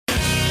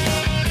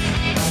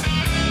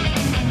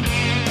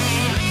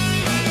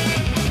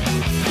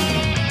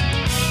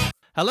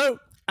Hello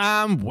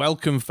and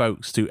welcome,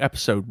 folks, to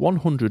episode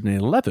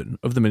 111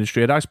 of the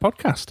Ministry of Dice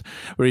podcast.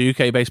 We're a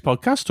UK-based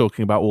podcast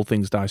talking about all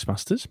things Dice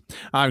Masters.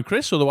 I'm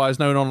Chris, otherwise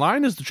known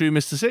online as the True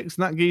Mr. Six,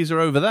 and that geezer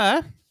over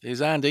there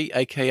is Andy,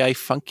 a.k.a.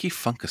 Funky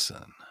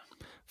Funkerson.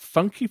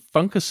 Funky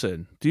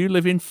Funkerson. Do you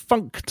live in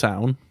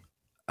Funktown?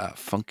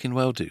 Funkin'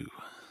 well do.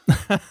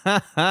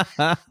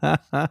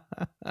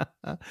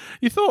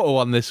 You thought of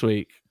one this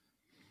week?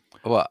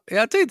 What?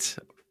 Yeah, I did.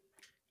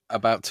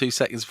 About 2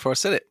 seconds before I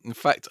said it. In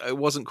fact, it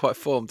wasn't quite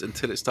formed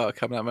until it started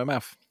coming out of my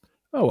mouth.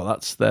 Oh, well,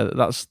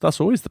 that's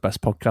always the best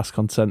podcast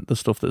content, the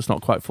stuff that's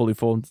not quite fully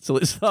formed until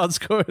it starts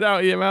coming out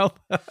of your mouth.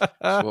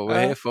 That's what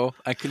we're here for.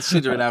 And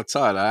considering how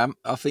tired I am,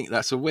 I think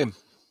that's a win.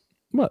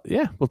 Well,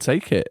 yeah, we'll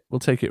take it. We'll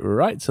take it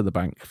right to the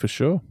bank for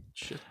sure.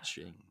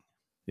 Cha-ching.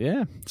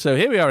 Yeah. So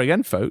here we are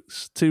again,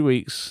 folks. 2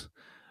 weeks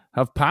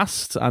have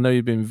passed. I know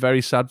you've been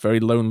very sad, very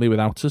lonely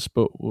without us,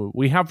 but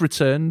we have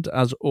returned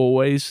as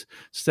always.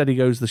 Steady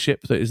goes the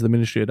ship that is the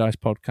Ministry of Dice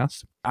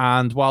podcast.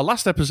 And while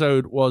last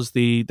episode was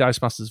the Dice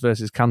Masters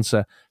versus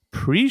Cancer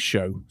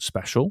pre-show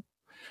special,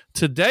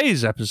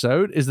 today's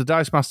episode is the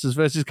Dice Masters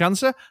versus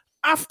Cancer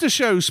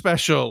after-show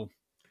special.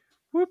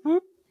 Whoop,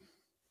 whoop.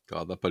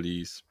 God, the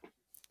police.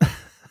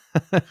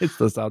 It's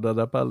the sound of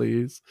the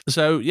police.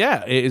 So,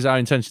 yeah, it is our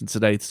intention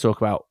today to talk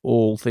about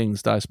all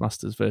things Dice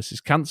Masters versus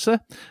Cancer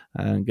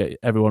and get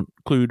everyone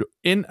clued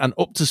in and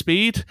up to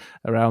speed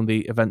around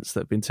the events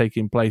that have been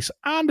taking place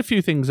and a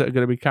few things that are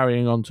going to be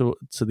carrying on to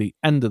the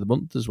end of the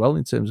month as well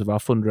in terms of our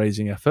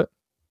fundraising effort.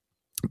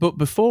 But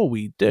before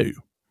we do,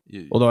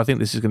 although I think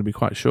this is going to be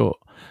quite short,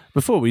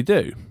 before we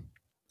do,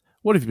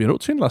 what have you been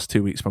up to in the last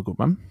 2 weeks, my good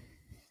man?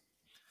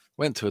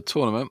 Went to a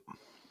tournament.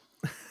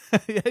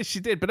 Yes, she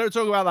did, but don't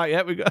talk about that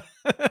yet.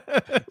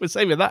 We're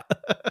saving that.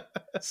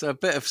 So a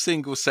bit of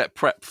single set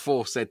prep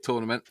for said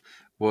tournament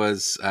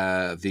was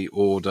the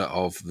order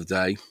of the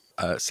day.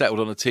 Settled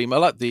on a team. I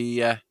like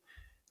the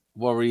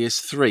Warriors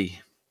 3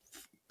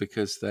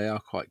 because they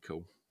are quite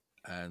cool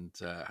and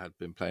had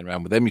been playing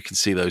around with them. You can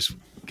see those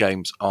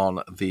games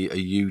on the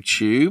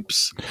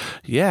YouTubes.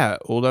 Yeah,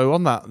 although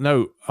on that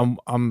note,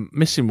 I'm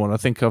missing one. I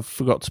think I've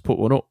forgot to put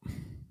one up.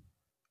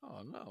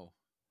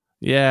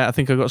 Yeah, I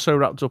think I got so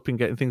wrapped up in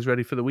getting things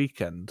ready for the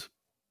weekend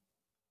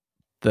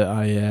that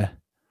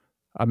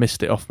I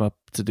missed it off my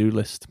to-do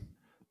list.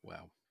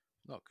 Well,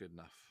 not good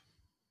enough.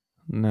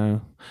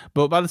 No,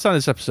 but by the time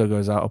this episode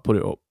goes out, I'll put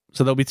it up.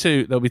 So there'll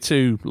be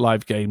two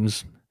live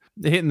games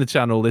hitting the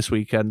channel this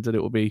weekend, and it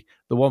will be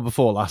the one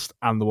before last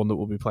and the one that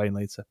we'll be playing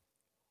later.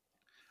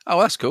 Oh,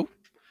 that's cool.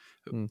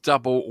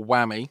 Double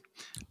whammy.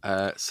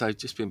 So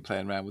just been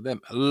playing around with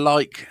them.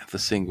 Like the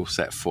single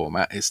set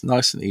format, it's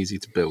nice and easy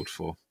to build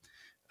for.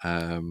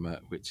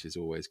 Which is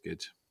always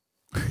good.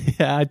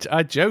 Yeah,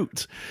 I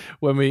joked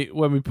when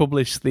we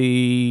published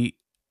the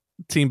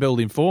team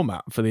building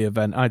format for the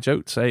event. I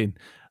joked saying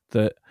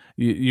that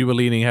you were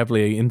leaning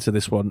heavily into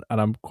this one, and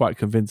I'm quite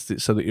convinced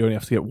it's so that you only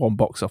have to get one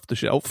box off the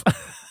shelf.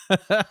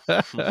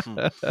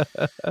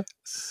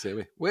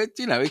 Silly. Well,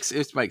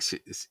 it makes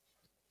it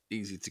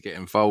easy to get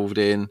involved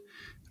in.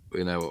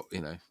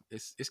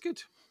 It's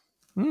good.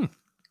 And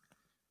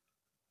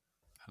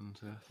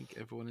I think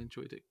everyone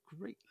enjoyed it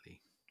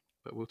greatly.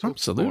 But we'll talk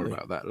more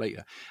about that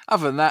later.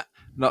 Other than that,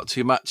 not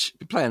too much.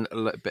 Been playing a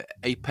little bit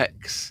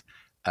Apex.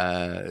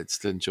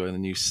 Still enjoying the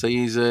new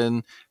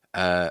season.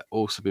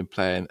 Also been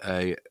playing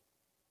a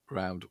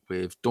round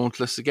with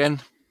Dauntless again.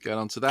 Going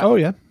on to that. Oh,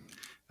 yeah.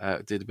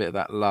 Did a bit of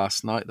that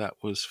last night. That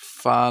was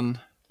fun.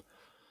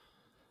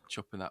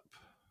 Chopping up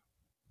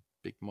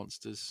big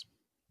monsters.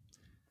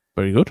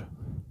 Very good.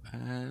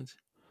 And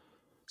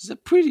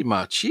that's pretty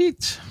much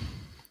it.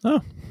 Oh,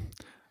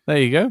 there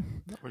you go.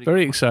 Really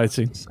very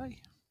exciting.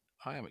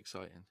 I am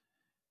excited.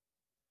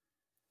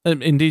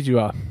 Indeed you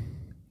are.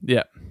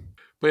 Yeah.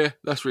 But yeah,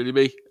 that's really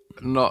me.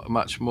 Not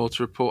much more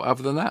to report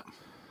other than that.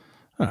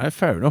 All right,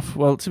 fair enough.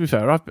 Well, to be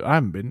fair, I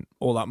haven't been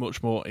all that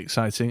much more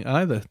exciting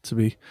either, to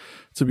be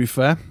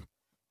fair.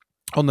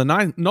 On the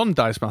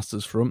non-Dice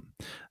Masters front,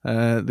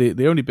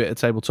 the only bit of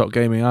tabletop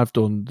gaming I've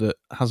done that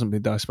hasn't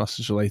been Dice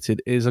Masters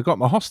related is I got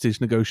my Hostage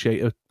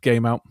Negotiator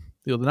game out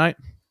the other night.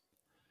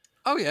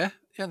 Oh, yeah?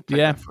 You hadn't played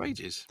that for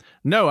ages.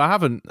 No, I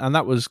haven't, and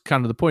that was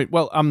kind of the point.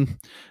 Well,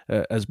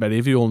 as many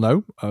of you all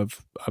know, I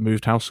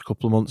moved house a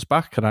couple of months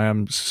back, and I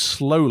am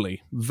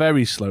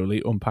very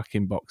slowly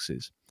unpacking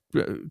boxes.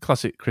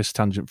 Classic Chris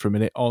tangent for a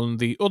minute. On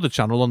the other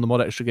channel, on the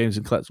Mod Extra Games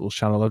and Collectibles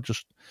channel,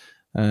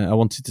 I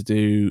wanted to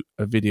do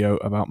a video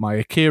about my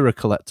Akira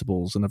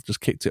collectibles, and I've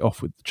just kicked it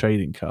off with the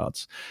trading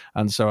cards.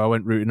 And so I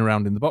went rooting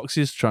around in the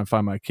boxes to try and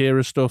find my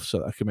Akira stuff so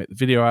that I could make the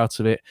video out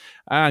of it,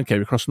 and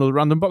came across another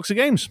random box of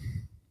games.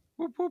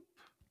 Whoop, whoop.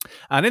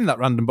 And in that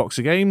random box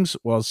of games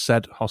was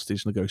said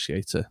Hostage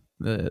Negotiator,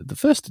 the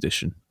first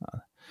edition.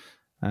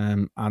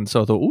 And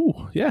so I thought,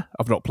 ooh, yeah,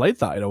 I've not played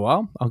that in a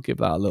while. I'll give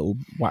that a little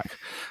whack.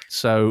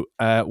 So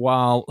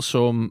while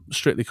some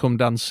Strictly Come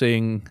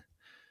Dancing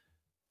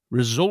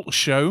result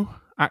show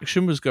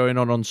action was going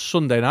on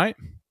Sunday night,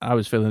 I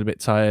was feeling a bit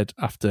tired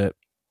after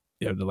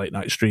the late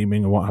night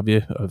streaming and what have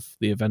you of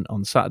the event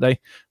on Saturday.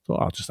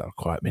 Thought I'll just have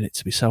a quiet minute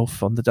to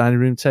myself on the dining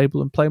room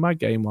table and play my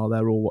game while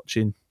they're all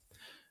watching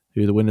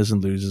who the winners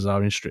and losers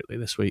are in Strictly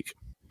this week.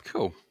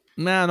 Cool.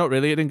 Nah, not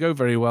really. It didn't go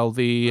very well.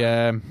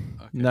 Okay.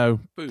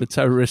 The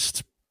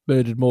terrorists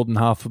murdered more than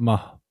half of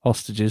my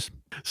hostages.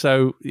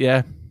 So,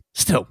 yeah,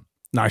 still,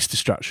 nice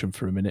distraction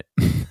for a minute.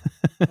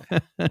 Why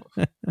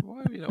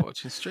are you not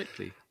watching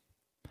Strictly?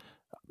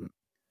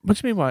 What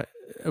do you mean, why?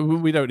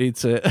 We don't need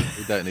to...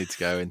 We don't need to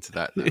go into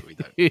that. No, we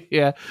don't.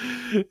 Yeah.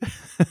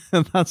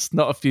 That's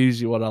not a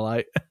fuse you want to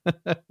light.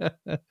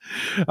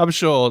 I'm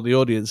sure the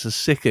audience is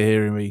sick of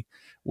hearing me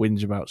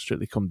whinge about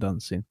Strictly Come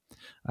Dancing.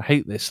 I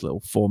hate this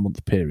little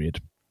 4-month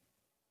period.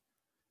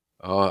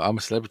 Oh, I'm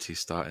a Celebrity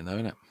starting though,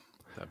 isn't it?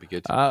 That'd be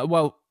good.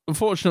 Well,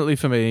 unfortunately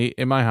for me,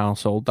 in my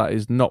household, that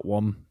is not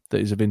one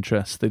that is of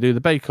interest. They do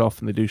the Bake Off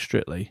and they do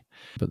Strictly,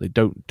 but they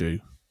don't do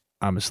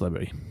I'm a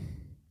Celebrity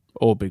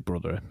or Big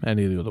Brother,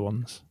 any of the other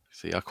ones.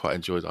 See, I quite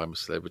enjoyed I'm a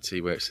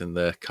Celebrity, where it's in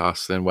the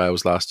Castle in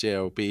Wales last year.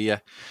 I'll be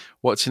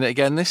watching it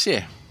again this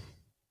year.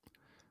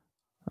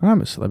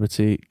 I'm a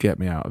Celebrity, get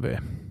me out of here.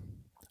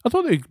 I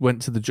thought they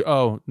went to the...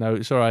 Oh, no,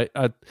 it's all right.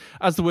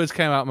 As the words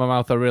came out of my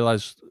mouth, I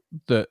realised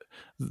that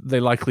they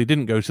likely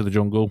didn't go to the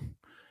jungle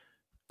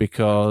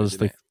because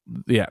they...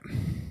 Yeah.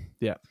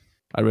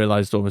 I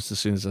realised almost as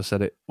soon as I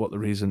said it what the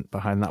reason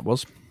behind that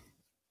was.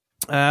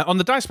 On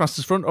the Dice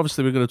Masters front,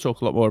 obviously we're going to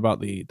talk a lot more about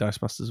the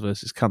Dice Masters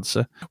versus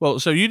Cancer. Well,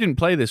 so you didn't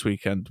play this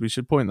weekend. We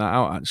should point that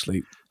out,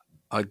 actually.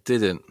 I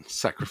didn't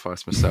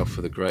sacrifice myself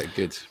for the greater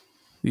good.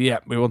 Yeah,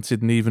 we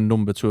wanted an even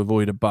number to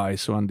avoid a bye,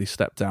 so Andy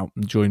stepped out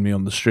and joined me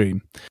on the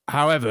stream.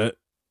 However,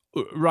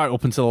 right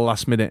up until the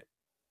last minute,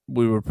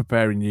 we were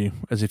preparing you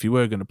as if you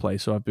were going to play.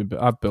 So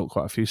I've built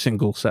quite a few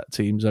single set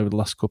teams over the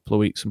last couple of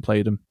weeks and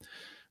played them,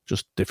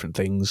 just different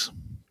things,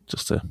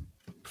 just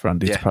for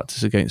Andy to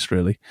practice against,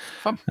 really.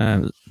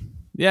 Fun.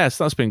 Yes,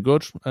 that's been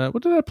good.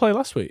 What did I play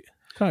last week?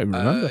 Can't even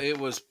remember. It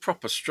was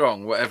proper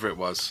strong, whatever it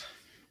was.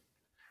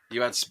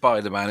 You had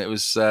Spider-Man. It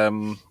was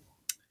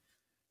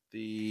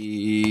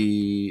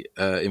the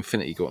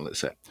Infinity Gauntlet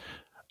set.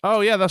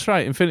 Oh, yeah, that's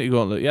right. Infinity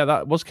Gauntlet. Yeah,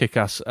 that was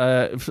kick-ass.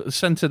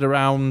 Centred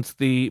around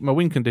my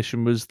win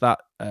condition was that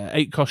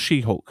 8-cost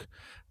She-Hulk,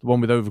 the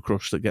one with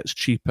Overcrush that gets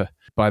cheaper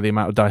by the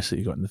amount of dice that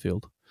you got in the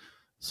field.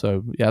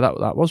 So, yeah,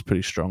 that was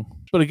pretty strong.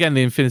 But again,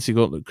 the Infinity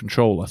Gauntlet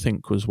control, I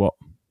think, was what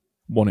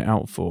won it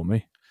out for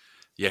me.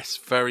 Yes,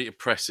 very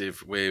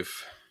impressive with...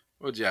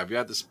 What did you have? You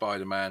had the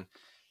Spider-Man,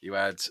 you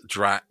had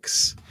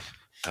Drax,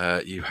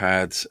 you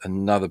had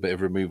another bit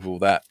of removal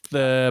that...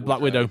 The Black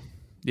Widow,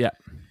 yeah.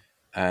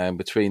 And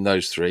between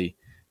those three,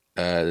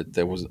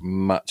 there wasn't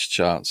much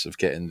chance of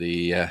getting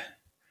the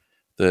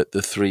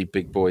three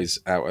big boys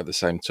out at the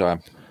same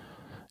time.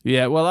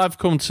 Yeah, well, I've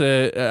come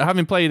to,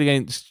 having played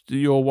against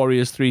your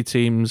Warriors 3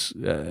 teams,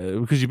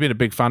 because you've been a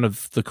big fan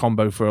of the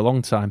combo for a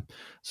long time,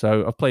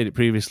 so I've played it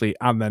previously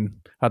and then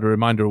had a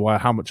reminder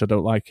of how much I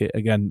don't like it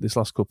again this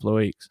last couple of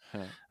weeks.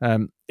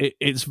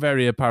 It's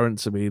very apparent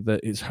to me that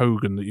it's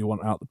Hogan that you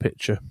want out the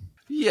picture.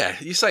 Yeah,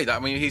 you say that. I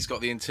mean, he's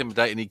got the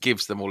Intimidate and he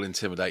gives them all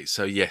Intimidate.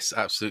 So, yes,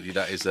 absolutely,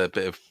 that is a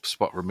bit of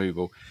spot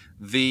removal.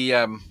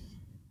 The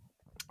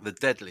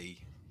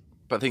Deadly,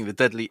 but I think the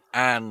Deadly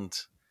and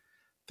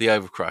the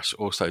Overcrush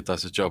also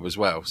does a job as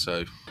well.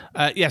 So,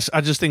 yes,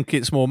 I just think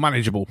it's more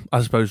manageable,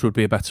 I suppose would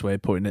be a better way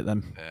of putting it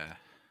then. Yeah.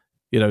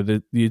 You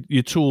know,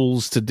 your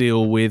tools to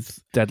deal with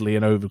Deadly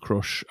and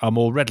Overcrush are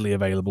more readily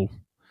available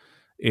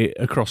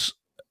across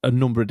a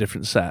number of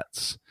different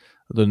sets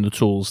than the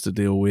tools to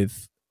deal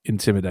with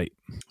Intimidate.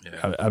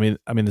 Yeah. I mean,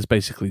 there's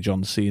basically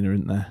John Cena,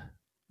 isn't there?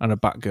 And a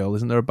Batgirl.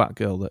 Isn't there a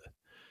Batgirl that...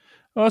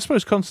 Oh, I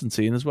suppose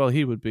Constantine as well,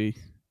 he would be...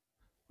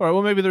 All right,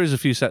 well, maybe there is a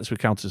few sets with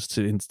counters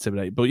to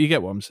Intimidate, but you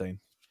get what I'm saying.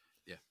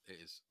 Yeah, it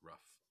is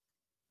rough.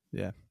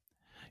 Yeah.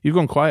 You've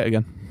gone quiet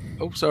again.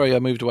 Oh, sorry, I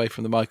moved away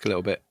from the mic a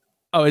little bit.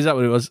 Oh, is that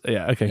what it was?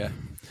 Yeah, okay. Yeah,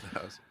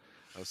 I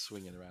was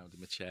swinging around in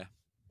my chair.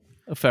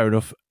 Fair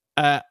enough.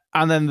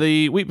 And then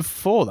the week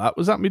before that,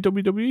 was that my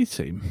WWE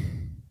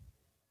team?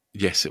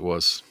 Yes, it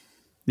was.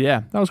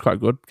 Yeah, that was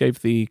quite good.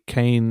 Gave the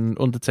Kane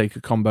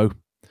Undertaker combo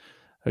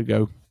a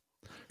go.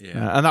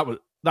 Yeah. And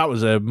that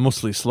was a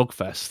muscly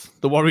slugfest.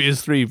 The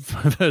Warriors 3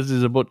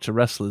 versus a bunch of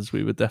wrestlers.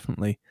 We were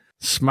definitely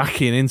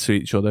smacking into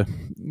each other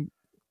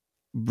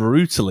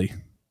brutally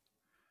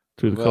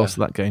through the course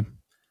of that game.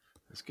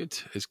 It's good.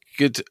 It's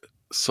good,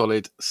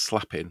 solid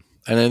slapping.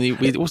 And then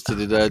we also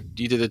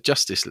you did a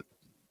Justice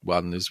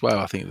one as well,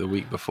 I think, the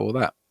week before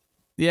that.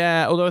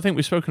 Yeah, although I think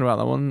we've spoken about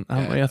that one,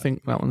 haven't we? I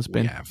think that one's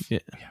been...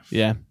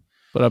 Yeah.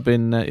 But I've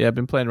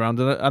been playing around,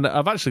 and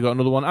I've actually got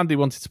another one. Andy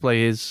wanted to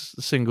play his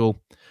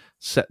single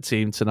set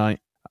team tonight.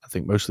 I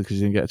think mostly because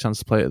he didn't get a chance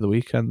to play it at the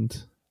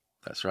weekend.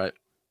 That's right.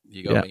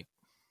 You got me.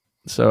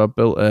 So I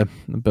built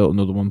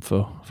another one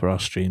for our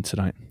stream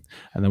tonight,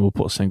 and then we'll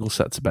put a single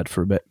set to bed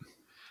for a bit.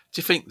 Do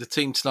you think the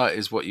team tonight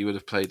is what you would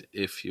have played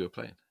if you were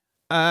playing?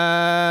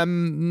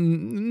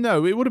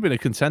 No, it would have been a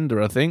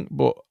contender, I think.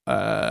 But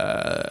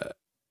I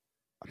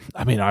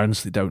mean, I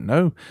honestly don't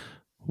know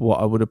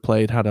what I would have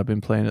played had I been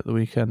playing at the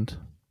weekend.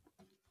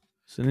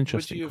 It's an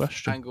interesting Would you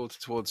question. have angled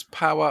towards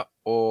power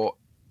or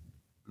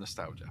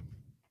nostalgia?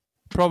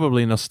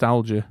 Probably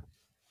nostalgia.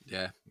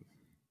 Yeah.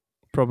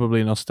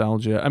 Probably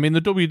nostalgia. I mean,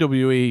 the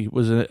WWE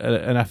was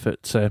an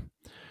effort to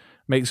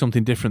make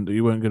something different that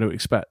you weren't going to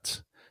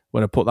expect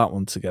when I put that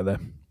one together.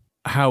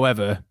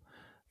 However,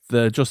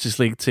 the Justice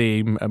League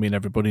team, I mean,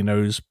 everybody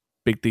knows,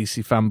 big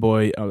DC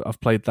fanboy.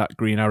 I've played that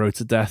Green Arrow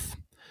to death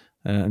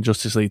and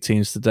Justice League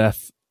teams to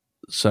death.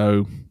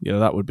 So,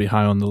 that would be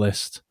high on the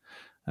list.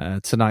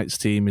 Tonight's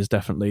team is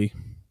definitely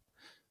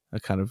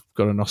kind of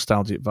got a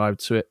nostalgic vibe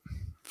to it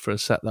for a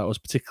set that I was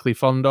particularly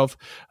fond of.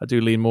 I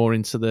do lean more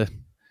into the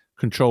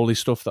control-y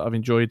stuff that I've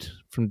enjoyed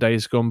from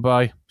days gone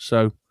by.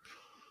 So,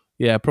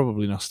 yeah,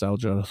 probably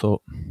nostalgia, I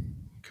thought.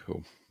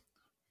 Cool.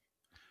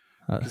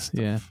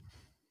 Yeah.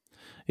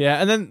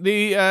 Yeah, and then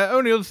the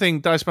only other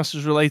thing, Dice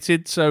Masters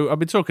related, so I've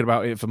been talking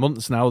about it for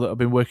months now that I've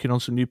been working on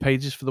some new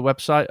pages for the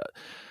website.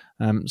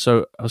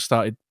 So I've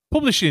started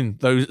publishing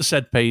those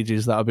said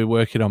pages that I've been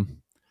working on.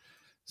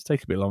 It's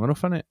taken a bit long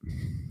enough, hasn't it?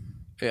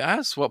 It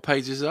has. What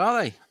pages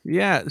are they?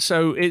 Yeah,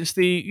 so it's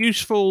the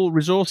useful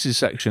resources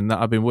section that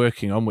I've been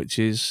working on, which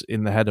is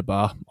in the header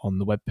bar on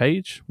the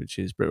webpage, which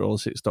is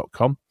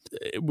BritRoller6.com.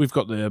 We've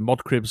got the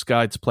Mod Cribs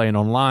Guide to Playing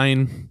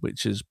Online,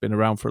 which has been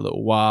around for a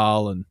little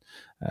while, and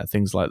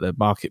things like the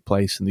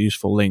marketplace and the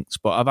useful links.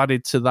 But I've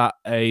added to that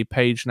a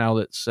page now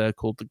that's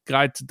called the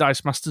Guide to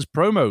Dice Masters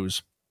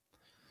Promos.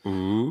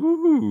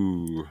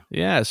 Ooh.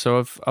 Yeah,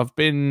 so I've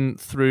been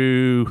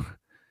through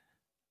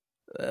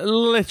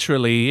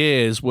literally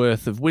years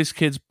worth of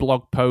WizKids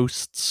blog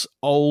posts,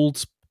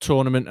 old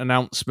tournament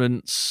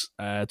announcements,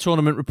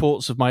 tournament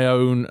reports of my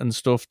own and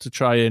stuff to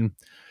try and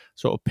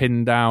sort of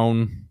pin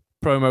down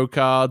promo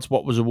cards,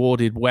 what was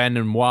awarded when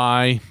and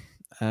why,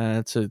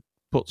 to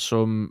put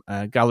some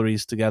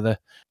galleries together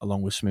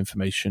along with some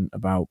information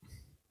about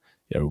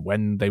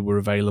when they were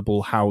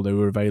available, how they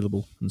were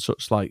available and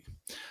such like.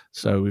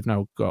 So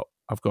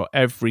I've got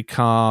every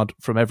card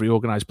from every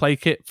organised play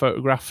kit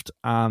photographed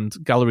and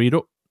galleried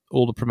up,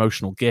 all the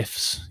promotional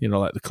gifts,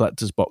 like the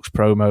collector's box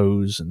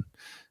promos and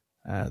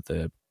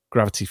the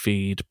Gravity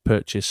Feed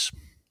purchase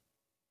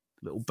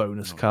little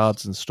bonus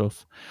cards and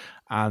stuff.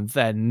 And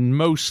then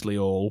mostly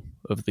all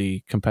of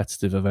the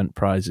competitive event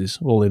prizes,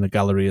 all in a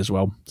gallery as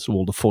well. So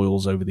all the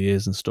foils over the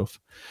years and stuff.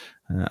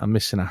 I'm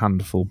missing a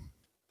handful.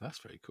 That's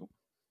very cool.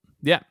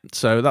 Yeah,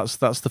 so that's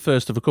the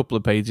first of a couple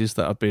of pages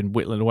that I've been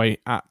whittling away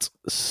at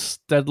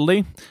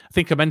steadily. I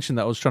think I mentioned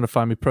that I was trying to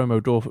find my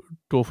promo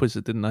Dwarf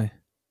Wizard, didn't I?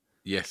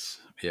 Yes.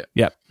 Yeah.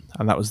 Yep,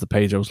 and that was the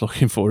page I was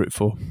looking for it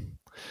for.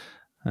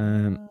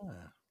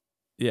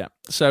 Yeah,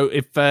 so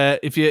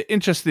if you're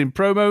interested in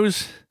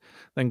promos,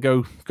 then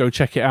go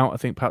check it out. I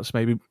think perhaps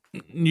maybe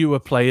newer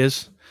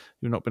players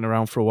who've not been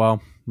around for a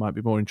while might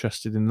be more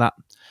interested in that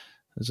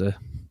as a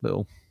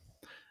little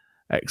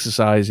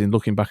exercise in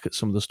looking back at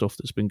some of the stuff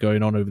that's been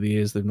going on over the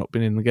years they've not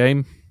been in the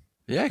game.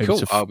 Yeah, maybe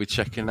cool. I'll be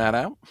checking that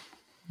out.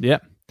 Yeah,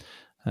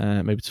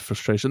 maybe it's a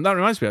frustration. That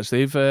reminds me,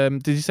 actually,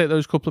 did you take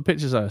those couple of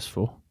pictures I asked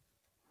for?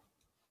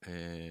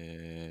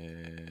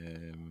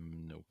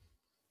 No.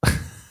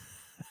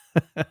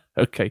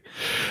 Okay.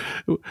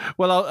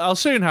 Well, I'll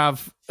soon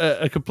have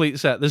a complete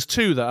set. There's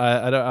two that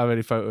I don't have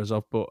any photos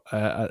of, but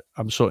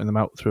I'm sorting them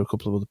out through a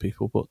couple of other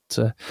people. But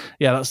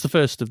yeah, that's the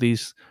first of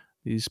these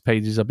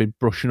pages I've been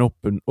brushing up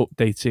and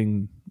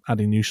updating,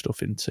 adding new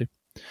stuff into.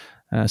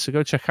 So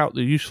go check out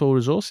the useful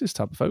resources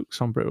tab, folks,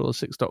 on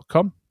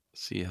BritRoller6.com.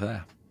 See you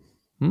there.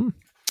 And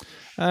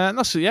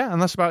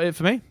that's about it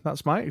for me.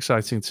 That's my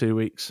exciting 2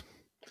 weeks.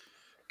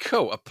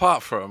 Cool.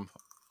 Apart from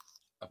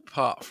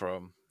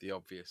the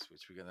obvious,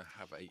 which we're going to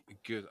have a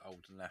good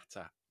old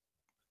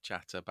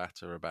chatter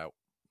batter about.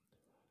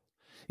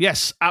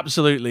 Yes,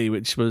 absolutely,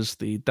 which was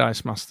the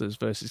Dice Masters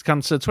versus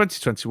Cancer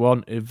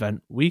 2021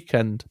 event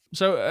weekend.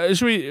 So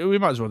we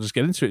might as well just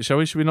get into it, shall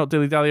we? Should we not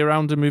dilly-dally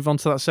around and move on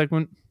to that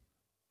segment?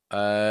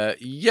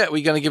 Yeah,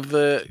 we're going to give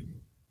the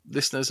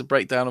listeners a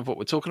breakdown of what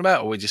we're talking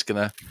about, or we're just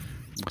going to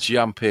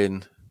jump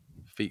in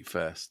feet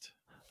first?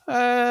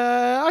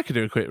 I could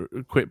do a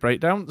quick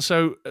breakdown.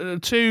 So,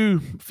 2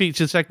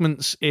 featured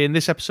segments in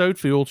this episode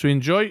for you all to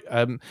enjoy.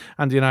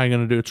 Andy and I are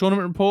going to do a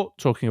tournament report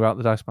talking about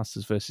the Dice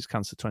Masters versus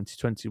Cancer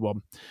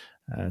 2021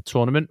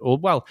 tournament. Or,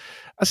 well,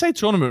 I say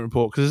tournament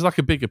report because there's like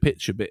a bigger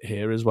picture bit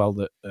here as well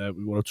that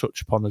we want to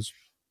touch upon as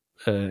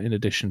in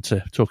addition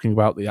to talking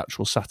about the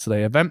actual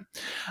Saturday event.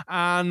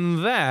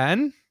 And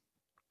then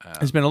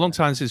it's been a long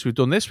time since we've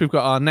done this. We've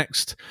got our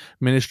next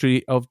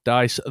Ministry of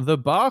Dice The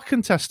Bar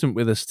contestant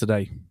with us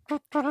today,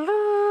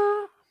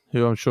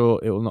 who I'm sure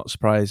it will not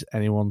surprise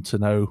anyone to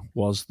know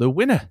was the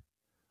winner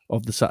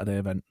of the Saturday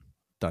event,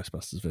 Dice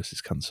Masters versus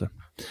Cancer.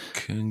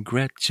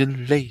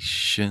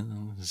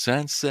 Congratulations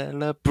and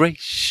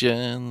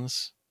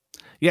celebrations.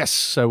 Yes,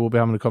 so we'll be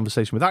having a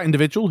conversation with that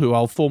individual, who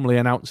I'll formally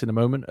announce in a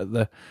moment at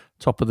the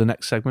top of the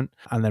next segment,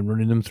 and then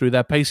running them through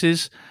their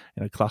paces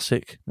in a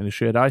classic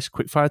Ministry of Dice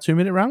quickfire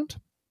 2-minute round.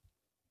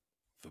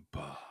 The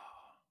bar.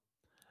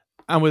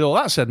 And with all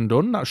that said and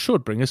done, that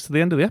should bring us to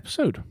the end of the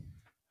episode. I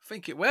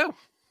think it will.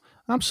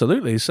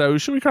 Absolutely. So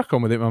should we crack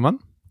on with it, my man?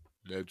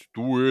 Let's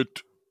do it.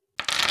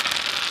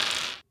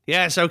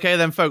 Yes, okay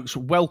then, folks.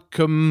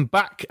 Welcome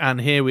back. And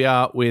here we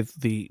are with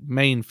the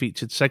main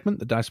featured segment,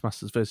 the Dice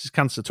Masters vs.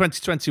 Cancer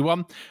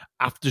 2021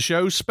 After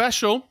Show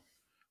Special.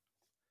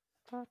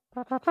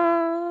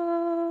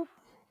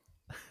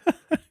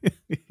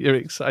 Your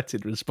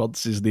excited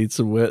responses need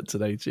some work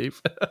today, Chief.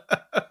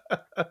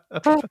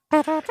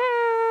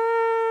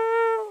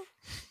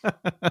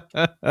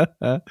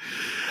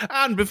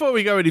 And before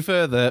we go any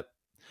further,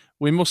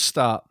 we must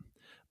start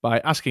by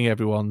asking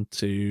everyone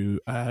to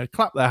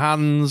clap their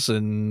hands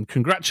and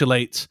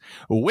congratulate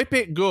Whip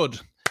It Good,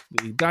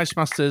 the Dice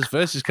Masters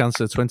vs.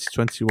 Cancer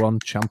 2021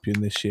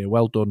 champion this year.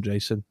 Well done,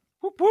 Jason.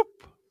 Whoop, whoop.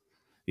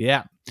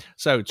 Yeah.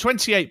 So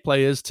 28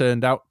 players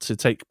turned out to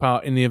take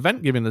part in the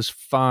event, giving us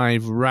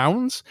 5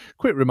 rounds.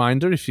 Quick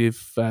reminder, if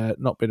you've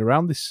not been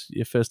around this,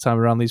 your first time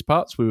around these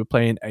parts, we were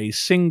playing a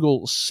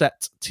single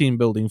set team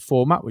building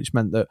format, which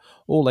meant that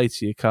all 8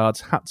 of your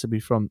cards had to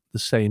be from the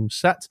same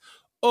set,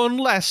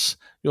 unless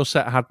your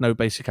set had no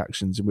basic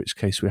actions, in which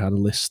case we had a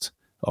list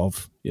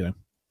of,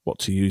 what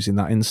to use in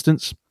that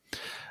instance.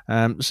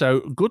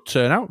 So good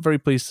turnout. Very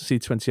pleased to see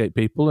 28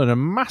 people, and a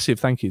massive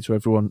thank you to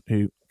everyone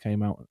who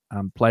came out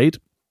and played.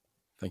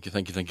 Thank you.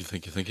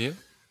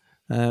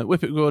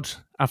 Whip It Good,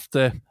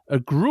 after a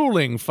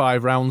grueling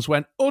 5 rounds,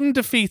 went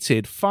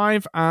undefeated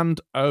 5-0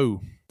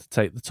 to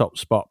take the top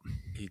spot.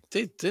 He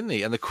did, didn't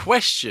he? And the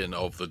question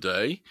of the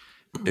day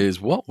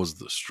is, what was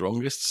the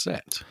strongest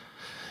set?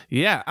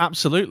 Yeah,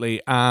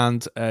 absolutely.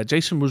 And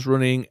Jason was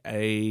running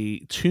a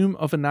Tomb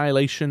of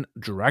Annihilation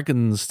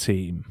Dragons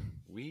team.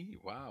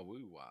 Wow.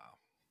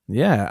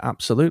 Yeah,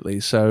 absolutely.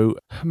 So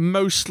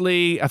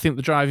mostly, I think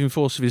the driving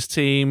force of his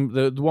team,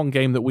 the one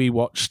game that we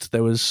watched,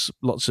 there was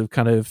lots of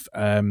kind of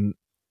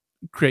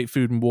create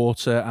food and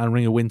water and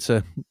Ring of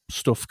Winter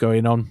stuff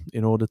going on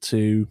in order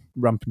to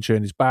ramp and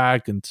churn his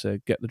bag and to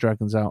get the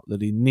dragons out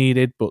that he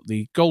needed. But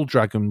the gold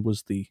dragon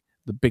was the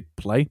big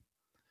play,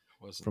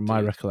 from my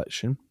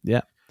recollection.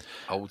 Yeah.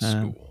 Old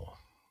school.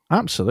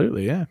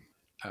 Absolutely, yeah.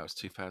 That was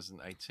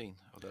 2018.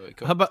 Although it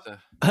got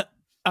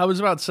I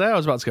was about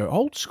to go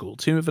old school,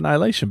 Tomb of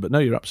Annihilation, but no,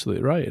 you're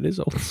absolutely right. It is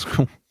old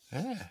school.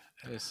 Yeah,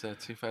 it was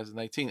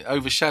 2018.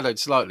 Overshadowed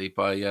slightly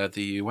by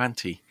the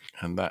Uanti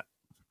and that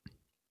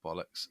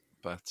bollocks,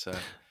 but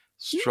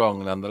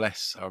strong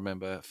nonetheless. I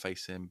remember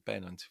facing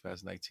Ben in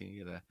 2018. He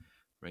had a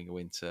Ring of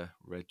Winter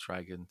Red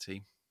Dragon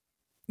team.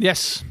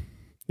 Yes,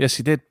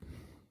 he did.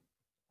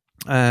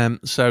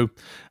 So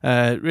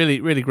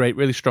really, really great,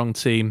 really strong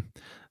team.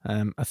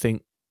 I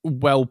think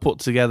well put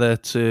together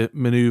to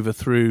maneuver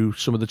through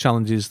some of the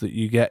challenges that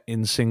you get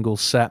in single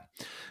set.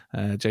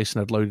 Jason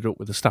had loaded up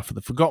with the Staff of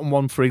the Forgotten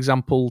One, for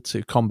example,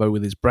 to combo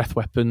with his breath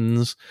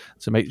weapons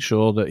to make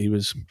sure that he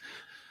was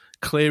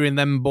clearing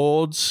them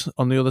boards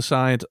on the other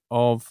side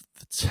of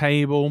the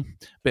table.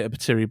 Bit of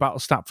Batiri battle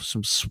stat for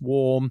some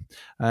swarm,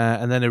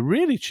 and then a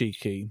really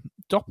cheeky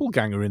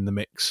doppelganger in the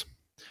mix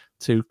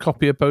to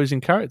copy opposing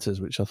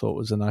characters, which I thought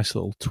was a nice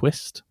little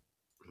twist.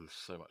 There's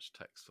so much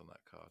text on that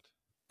card.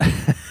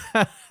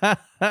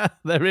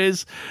 There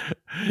is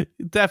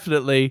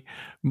definitely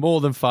more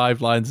than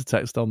 5 lines of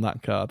text on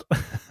that card.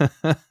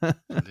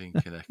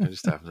 Lincoln, I'm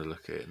just having a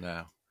look at it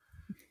now.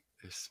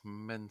 It's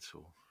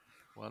mental.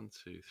 1,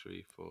 2,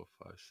 3, 4,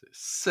 5, 6,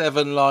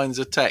 7 lines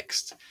of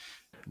text.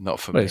 Not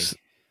for me. It's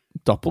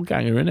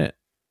doppelganger, innit?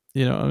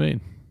 You know what I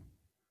mean?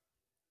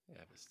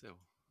 Yeah, but still.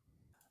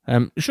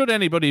 Should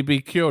anybody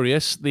be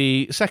curious,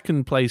 the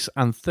second place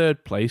and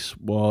third place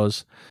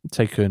was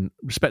taken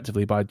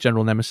respectively by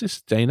General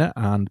Nemesis, Dana,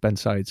 and Ben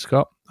Said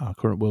Scott, our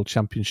current world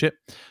champion.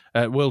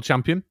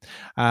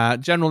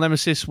 General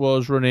Nemesis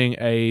was running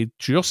a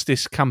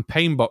Justice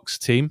campaign box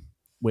team,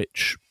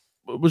 which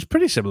was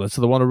pretty similar to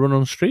the one I run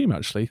on stream,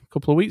 actually, a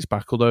couple of weeks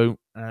back, although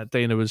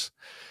Dana was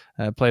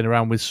playing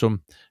around with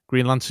some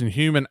Green Lantern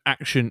human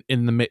action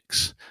in the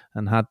mix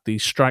and had the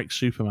Strike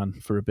Superman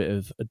for a bit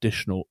of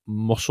additional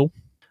muscle.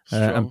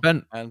 And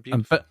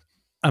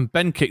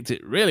Ben kicked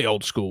it really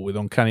old school with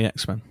Uncanny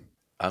X-Men.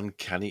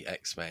 Uncanny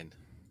X-Men.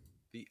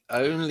 The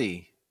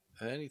only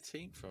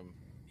team from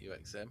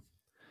UXM.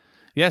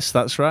 Yes,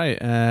 that's right.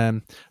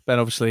 Ben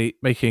obviously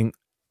making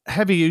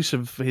heavy use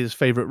of his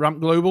favourite ramp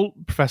global,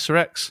 Professor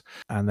X,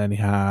 and then he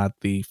had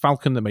the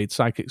Falcon that made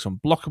Psychics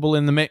unblockable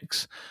in the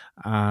mix,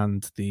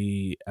 and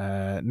the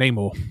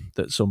Namor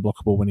that's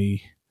unblockable when you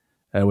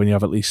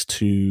have at least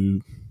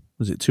 2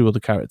 other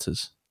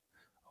characters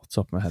off the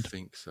top of my head. I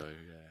think so,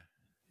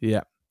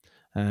 yeah.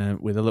 Yeah,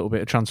 with a little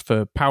bit of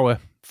transfer power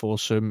for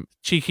some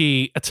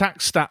cheeky attack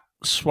stat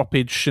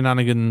swappage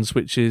shenanigans,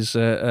 which is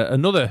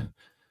another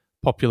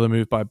popular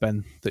move by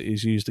Ben that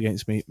he's used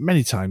against me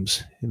many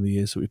times in the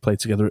years that we played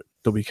together at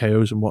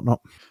WKOs and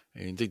whatnot.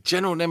 Indeed.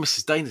 General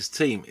Nemesis Dana's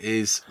team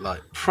is like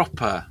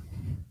proper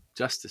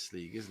Justice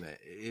League, isn't it?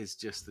 It is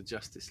just the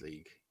Justice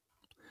League.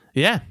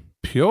 Yeah,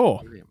 pure.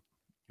 Brilliant. I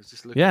was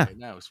just looking at it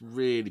now. It's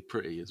really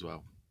pretty as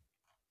well.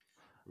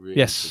 Really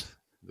yes,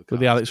 with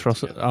the Alex Ross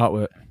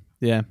artwork.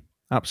 Yeah,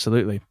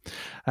 absolutely.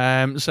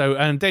 So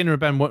Dana and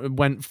Ben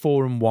went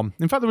 4-1.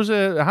 In fact, there was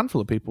a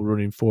handful of people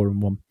running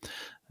 4-1.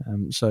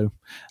 So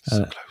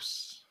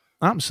close.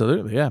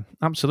 Absolutely, yeah,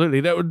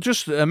 absolutely. They were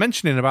just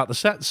mentioning about the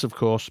sets, of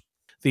course.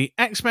 The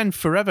X-Men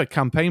Forever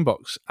campaign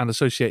box and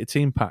associated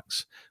team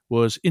packs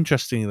was,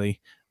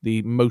 interestingly,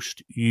 the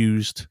most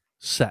used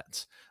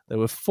set. There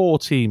were 4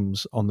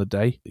 teams on the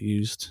day that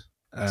used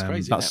That's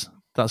crazy, isn't it?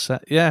 that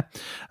set. Yeah.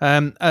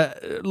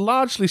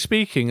 Largely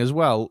speaking as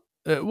well,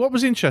 what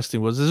was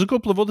interesting was there's a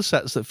couple of other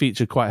sets that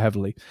featured quite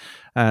heavily.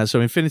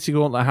 So Infinity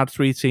Gauntlet had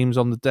 3 teams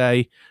on the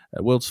day,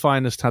 World's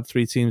Finest had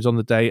 3 teams on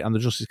the day, and the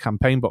Justice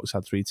Campaign Box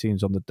had 3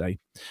 teams on the day,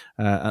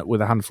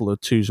 with a handful of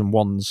 2s and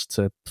 1s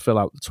to fill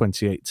out the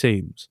 28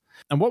 teams.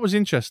 And what was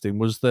interesting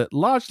was that,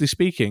 largely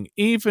speaking,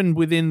 even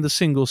within the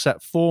single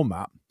set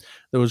format,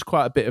 there was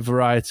quite a bit of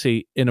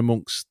variety in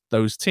amongst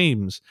those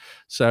teams.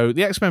 So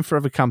the X-Men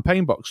Forever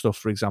campaign box stuff,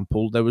 for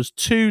example, there was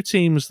 2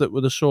 teams that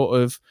were the sort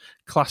of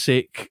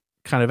classic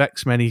kind of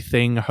X-Men-y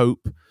thing,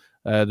 Hope,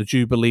 the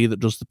Jubilee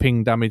that does the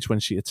ping damage when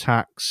she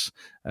attacks,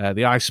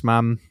 the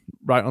Iceman,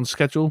 right on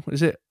schedule,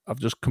 is it? I've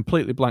just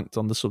completely blanked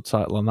on the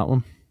subtitle on that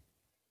one.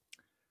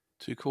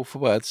 Too cool for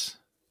words.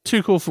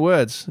 Too cool for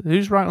words.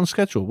 Who's right on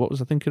schedule? What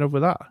was I thinking of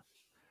with that?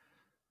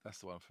 That's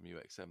the one from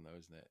UXM, though,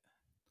 isn't it?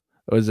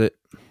 Or is it?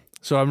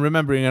 So I'm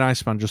remembering an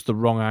Iceman, just the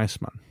wrong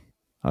Iceman.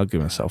 I'll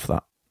give myself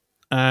that.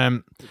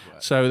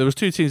 So there was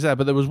 2 teams there,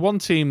 but there was one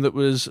team that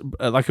was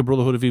like a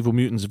Brotherhood of Evil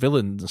Mutants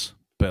villains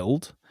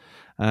build,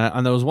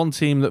 and there was one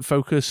team that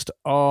focused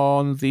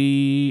on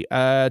the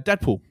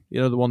Deadpool.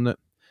 You know, the one that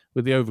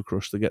with the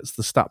Overcrush that gets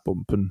the stat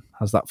bump and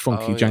has that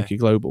funky, janky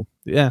global.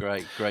 Yeah,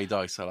 great, grey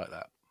dice. I like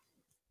that.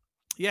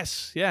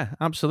 Yes, yeah,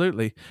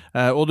 absolutely.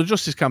 Or the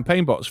Justice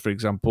Campaign box, for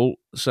example.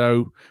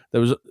 So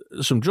there was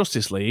some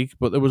Justice League,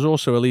 but there was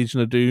also a Legion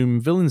of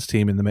Doom villains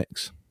team in the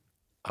mix.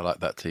 I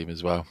like that team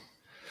as well.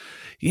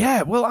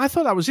 Yeah, well, I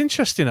thought that was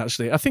interesting,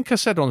 actually. I think I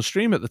said on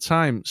stream at the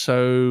time,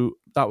 so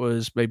that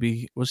was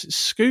was it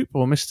Scoop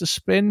or Mr.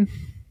 Spin?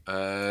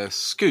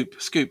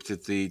 Scoop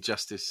did the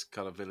Justice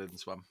kind of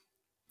villains one.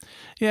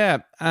 Yeah,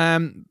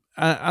 and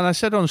I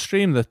said on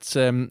stream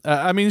that,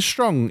 I mean,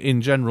 Strong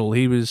in general,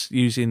 he was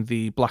using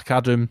the Black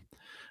Adam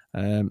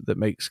that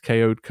makes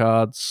KO'd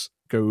cards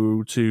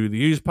go to the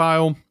use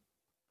pile,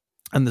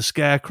 and the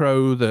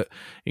Scarecrow that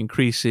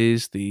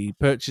increases the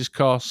purchase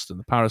cost, and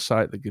the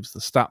Parasite that gives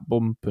the stat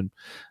bump, and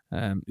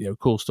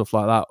cool stuff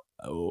like that,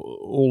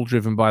 all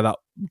driven by that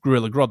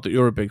Gorilla Grodd that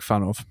you're a big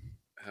fan of.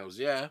 Hells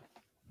yeah.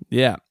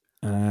 Yeah,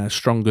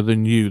 Stronger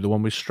Than You, the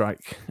one with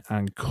Strike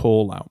and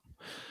Call Out.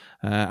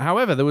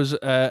 However, there was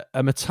a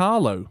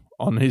Metallo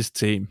on his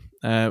team,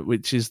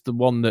 which is the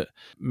one that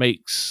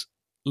makes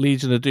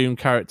Legion of Doom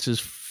characters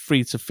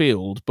free to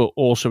field, but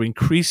also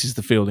increases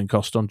the fielding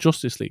cost on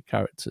Justice League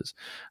characters.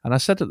 And I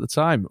said at the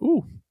time,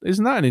 "Ooh,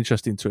 isn't that an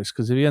interesting twist?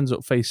 Because if he ends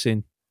up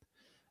facing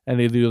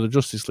any of the other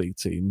Justice League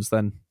teams,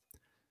 then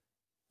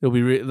it'll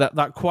be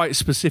that quite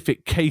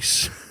specific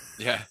case."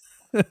 Yeah,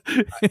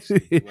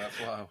 actually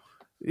worthwhile.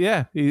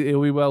 Yeah,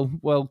 he'll be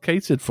well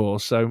catered for.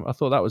 So I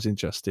thought that was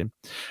interesting.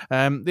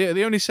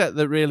 The only set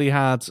that really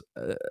had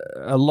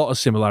a lot of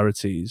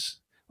similarities.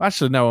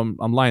 Actually, no,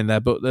 I'm lying there.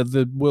 But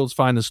the World's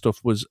Finest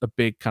stuff was a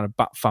big kind of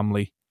Bat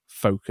Family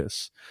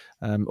focus.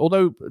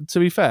 Although, to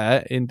be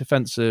fair, in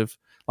defense of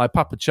like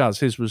Papa Chaz,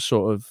 his was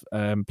sort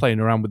of playing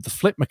around with the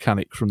flip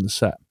mechanic from the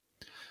set,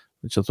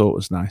 which I thought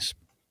was nice.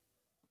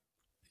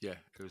 Yeah,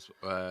 it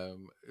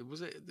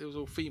was. It was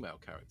all female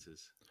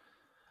characters.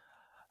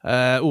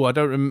 I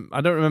don't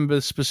remember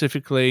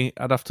specifically.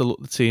 I'd have to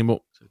look the team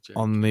up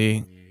on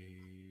the.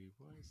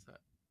 Why is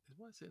that?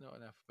 Why is it not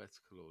in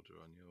alphabetical order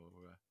on your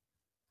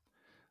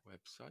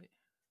website?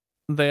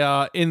 They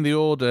are in the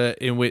order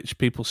in which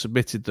people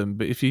submitted them,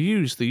 but if you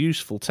use the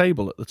useful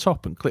table at the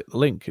top and click the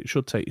link, it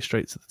should take you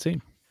straight to the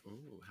team.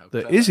 Ooh,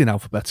 that is in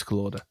alphabetical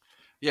order.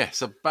 Yeah,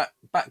 so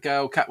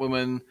Batgirl,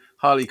 Catwoman,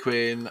 Harley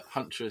Quinn,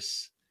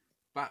 Huntress,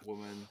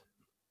 Batwoman,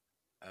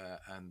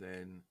 and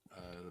then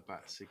the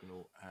Bat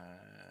Signal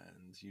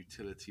and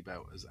Utility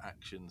Belt as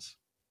actions.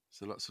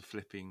 So lots of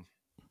flipping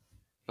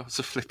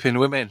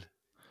women.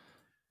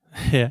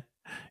 Yeah,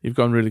 you've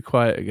gone really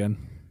quiet again.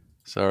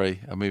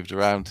 Sorry, I moved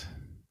around.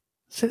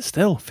 Sit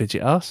still,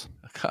 fidget ass.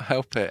 I can't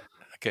help it.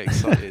 I get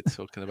excited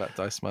talking about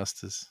Dice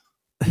Masters.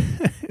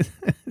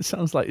 It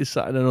sounds like you're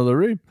sat in another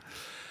room.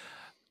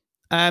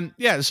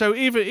 Yeah, so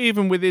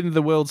even within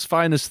the World's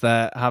Finest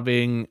there,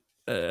 having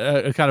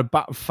a kind of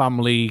Bat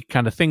Family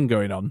kind of thing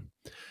going on,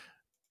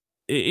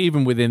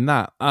 even within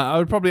that, I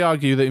would probably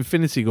argue that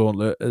Infinity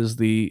Gauntlet, as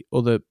the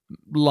other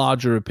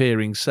larger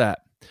appearing set,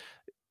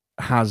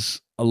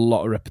 has a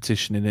lot of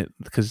repetition in it,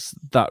 because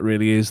that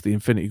really is the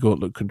Infinity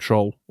Gauntlet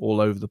control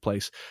all over the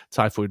place.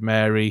 Typhoid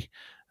Mary,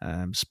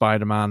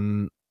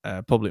 Spider-Man,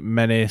 Public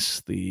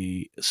Menace,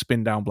 the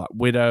Spin Down Black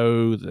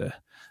Widow, the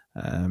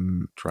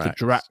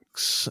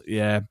Drax,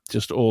 yeah,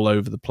 just all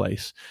over the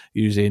place,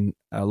 using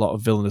a lot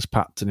of Villainous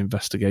Pact and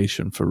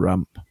Investigation for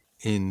ramp.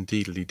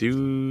 Indeedly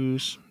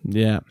doos.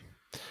 Yeah.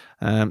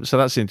 So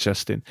that's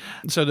interesting.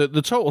 So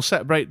the total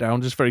set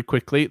breakdown, just very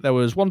quickly, there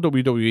was one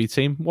WWE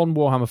team, one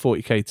Warhammer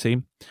 40k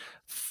team,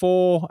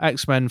 4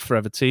 X-Men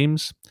Forever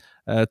teams,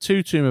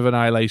 2 Tomb of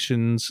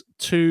Annihilations,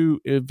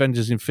 2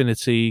 Avengers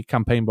Infinity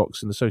campaign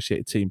box and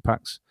associated team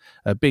packs,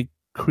 a big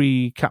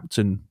Kree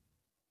captain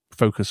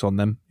focus on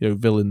them,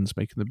 villains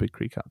making the big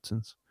Kree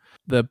captains.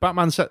 The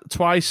Batman set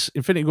twice,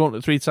 Infinity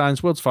Gauntlet 3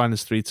 times, World's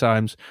Finest 3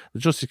 times, the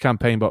Justice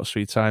campaign box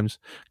 3 times,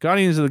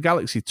 Guardians of the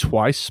Galaxy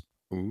twice,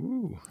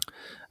 Ooh.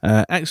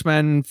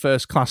 X-Men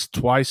First Class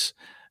twice,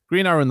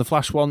 Green Arrow and the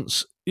Flash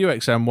once,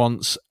 UXM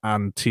once,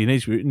 and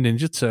Teenage Mutant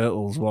Ninja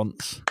Turtles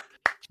once.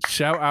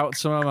 Shout out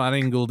to my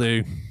man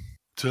Ingledew.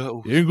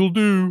 Turtles.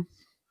 Ingledew.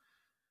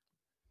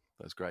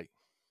 That's great.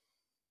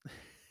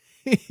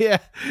 Yeah.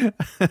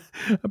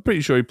 I'm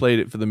pretty sure he played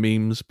it for the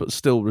memes, but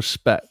still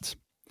respect.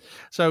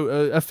 So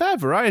a fair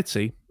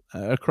variety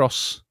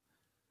across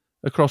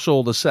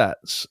all the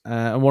sets.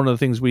 And one of the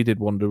things we did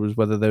wonder was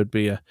whether there would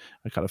be a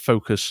kind of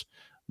focus.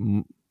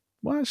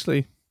 Well,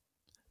 actually,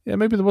 yeah,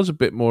 maybe there was a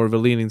bit more of a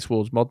leaning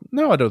towards modern.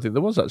 No, I don't think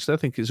there was, actually. I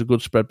think it's a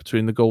good spread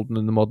between the golden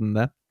and the modern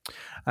there.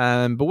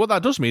 But what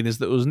that does mean is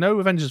that there was no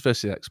Avengers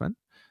vs. X-Men,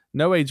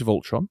 no Age of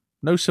Ultron,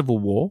 no Civil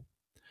War,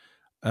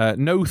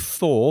 no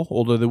Thor,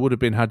 although there would have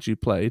been had you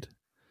played,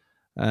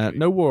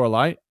 no War of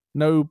Light,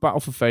 no Battle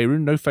for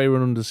Faerun, no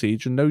Faerun Under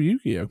Siege, and no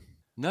Yu-Gi-Oh!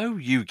 No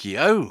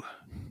Yu-Gi-Oh!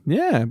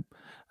 Yeah.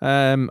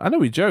 I know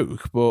we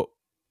joke, but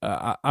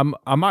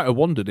I might have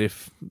wondered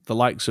if the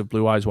likes of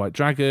Blue Eyes White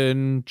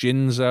Dragon,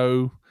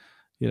 Jinzo,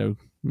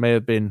 may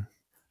have been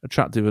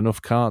attractive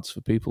enough cards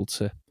for people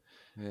to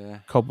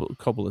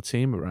cobble a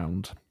team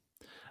around.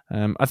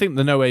 I think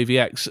the no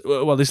AVX,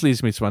 well, this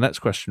leads me to my next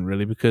question,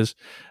 really, because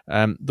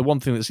the one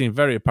thing that seemed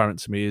very apparent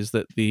to me is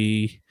that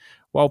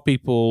while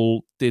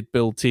people did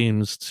build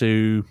teams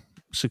to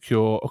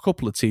secure a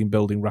couple of team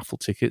building raffle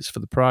tickets for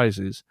the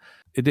prizes,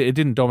 it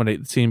didn't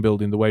dominate the team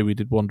building the way we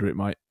did wonder it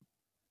might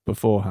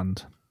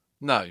beforehand.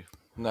 No,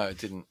 it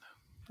didn't.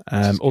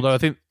 Although I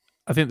think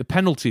the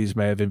penalties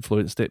may have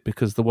influenced it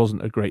because there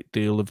wasn't a great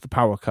deal of the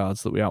power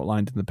cards that we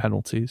outlined in the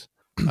penalties.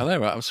 I know,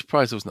 right? I'm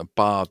surprised there wasn't a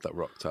Bard that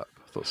rocked up.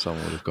 I thought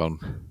someone would have gone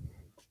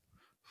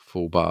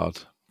full Bard.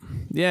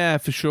 Yeah,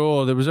 for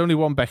sure. There was only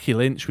one Becky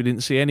Lynch. We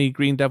didn't see any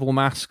Green Devil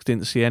Mask.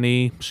 Didn't see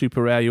any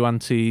super rare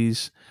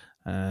Yuan-Tis.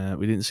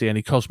 We didn't see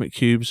any Cosmic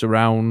Cubes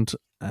around.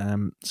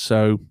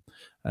 So,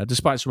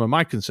 despite some of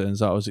my concerns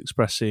that I was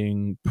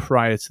expressing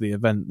prior to the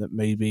event that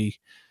maybe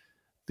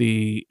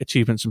the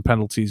achievements and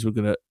penalties were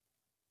going to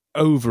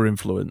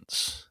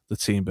over-influence the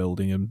team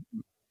building and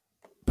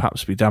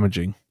perhaps be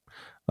damaging,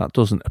 that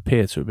doesn't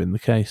appear to have been the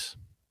case.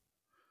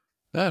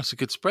 No, it's a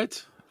good spread.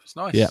 It's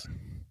nice. Yeah.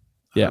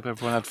 I hope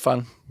everyone had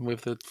fun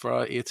with the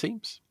variety of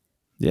teams.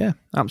 Yeah,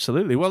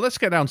 absolutely. Well, let's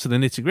get down to the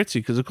nitty-gritty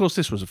because, of course,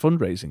 this was a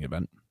fundraising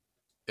event.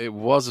 It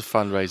was a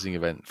fundraising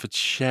event for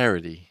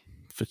charity.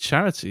 For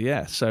charity,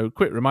 yeah. So,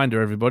 quick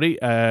reminder, everybody,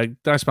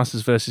 Dice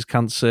Masters versus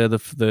Cancer,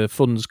 the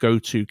funds go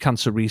to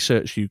Cancer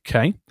Research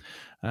UK.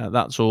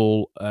 That's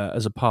all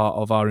as a part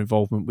of our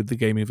involvement with the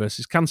Gaming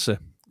versus Cancer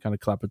kind of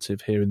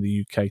collaborative here in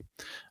the UK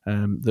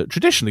that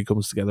traditionally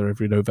comes together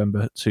every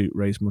November to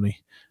raise money,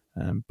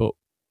 but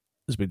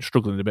has been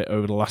struggling a bit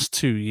over the last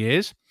 2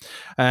 years.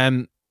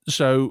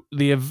 So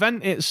the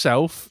event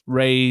itself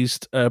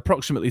raised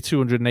approximately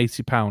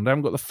 £280. I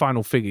haven't got the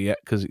final figure yet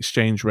because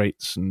exchange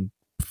rates and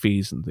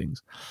fees and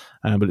things,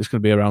 but it's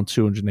going to be around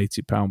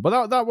 £280.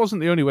 But that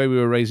wasn't the only way we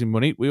were raising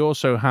money. We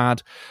also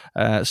had,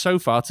 so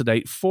far to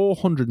date,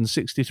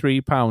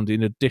 £463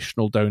 in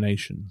additional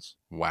donations.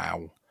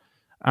 Wow.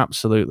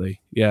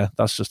 Absolutely. Yeah,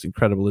 that's just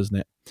incredible, isn't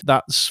it?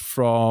 That's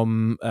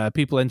from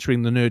people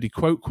entering the Nerdy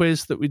Quote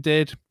Quiz that we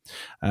did.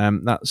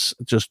 That's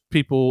just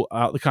people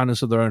out of the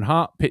kindness of their own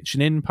heart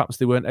pitching in. Perhaps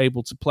they weren't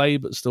able to play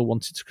but still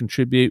wanted to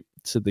contribute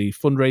to the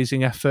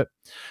fundraising effort.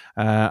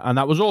 And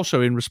that was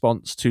also in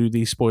response to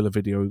the spoiler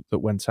video that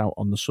went out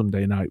on the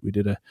Sunday night. We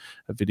did a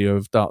video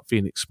of Dark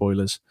Phoenix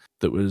spoilers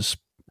that was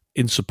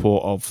in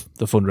support of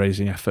the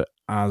fundraising effort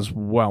as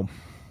well.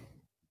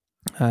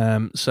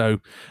 So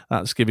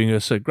that's giving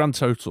us a grand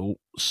total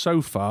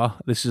so far.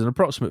 This is an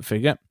approximate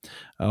figure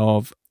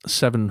of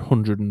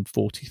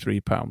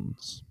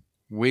 £743.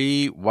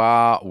 Wee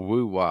wah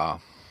woo wah.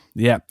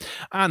 Yeah,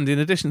 and in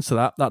addition to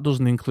that, that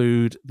doesn't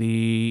include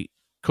the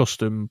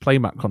custom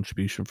playmat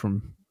contribution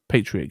from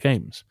Patriot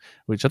Games,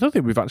 which I don't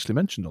think we've actually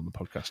mentioned on the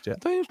podcast yet.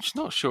 I'm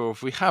not sure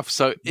if we have.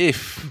 So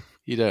if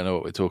you don't know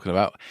what we're talking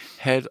about,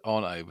 head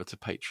on over to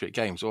Patriot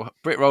Games or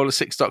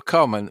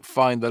BritRoller6.com and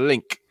find the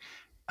link.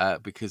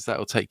 Because that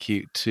will take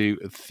you to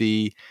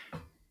the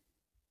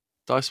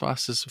Dice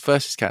Masters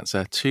versus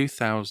Cancer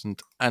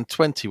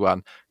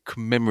 2021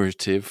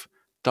 commemorative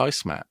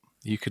dice mat.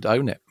 You could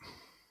own it.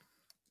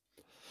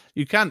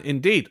 You can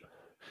indeed.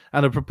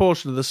 And a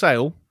proportion of the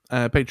sale,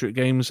 Patriot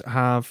Games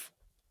have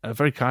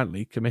very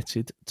kindly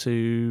committed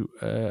to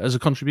as a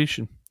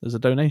contribution, as a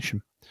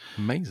donation.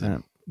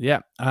 Amazing.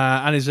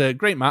 And it's a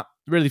great mat,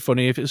 really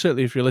funny.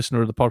 Certainly if you're a listener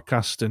of the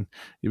podcast and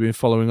you've been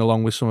following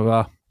along with some of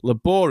our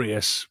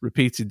laborious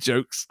repeated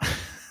jokes,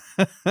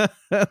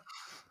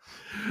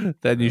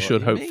 then you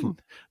should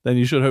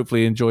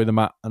hopefully enjoy the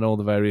mat and all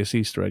the various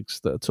Easter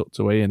eggs that are tucked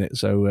away in it.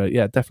 So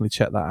definitely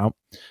check that out.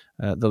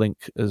 The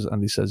link, as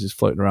Andy says, is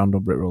floating around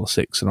on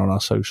BritRoller6 and on our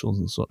socials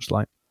and such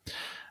like.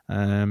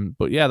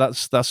 But yeah,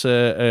 that's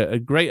a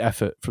great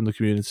effort from the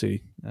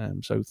community.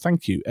 So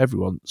thank you,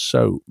 everyone,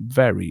 so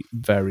very,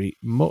 very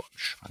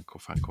much.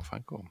 Thank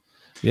you.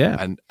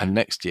 Yeah. And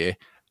next year,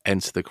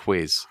 enter the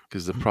quiz,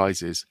 because the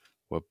prizes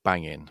were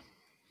banging.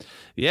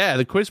 Yeah,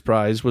 the quiz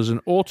prize was an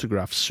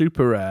autograph,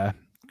 super rare,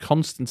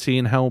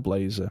 Constantine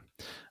Hellblazer,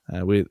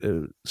 with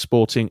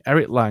sporting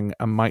Eric Lang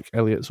and Mike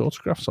Elliott's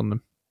autographs on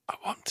them. I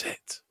want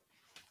it.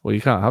 Well,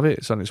 you can't have it.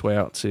 It's on its way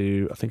out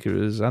to, I think it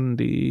was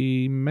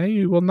Andy May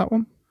who won that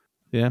one.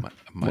 Yeah.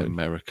 My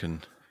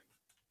American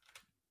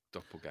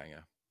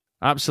doppelganger.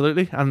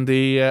 Absolutely.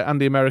 Andy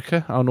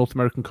America, our North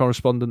American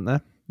correspondent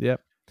there. Yeah.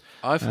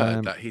 I've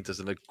heard that he does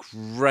a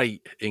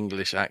great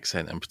English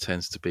accent and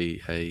pretends to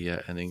be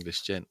an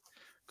English gent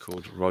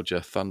called Roger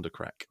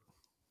Thundercrack.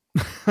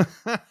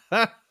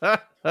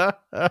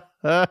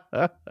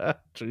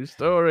 True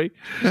story.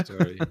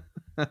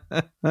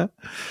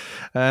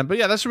 But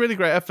yeah, that's a really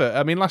great effort.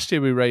 I mean, last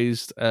year we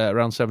raised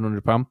around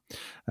 £700,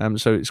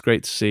 so it's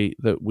great to see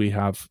that we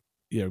have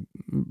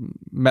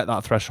met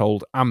that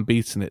threshold and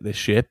beaten it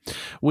this year.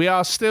 We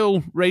are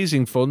still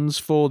raising funds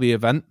for the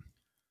event,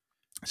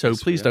 so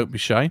yes, please don't be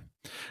shy.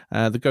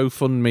 The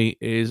GoFundMe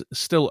is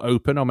still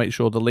open. I'll make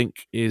sure the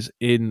link is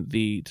in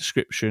the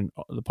description,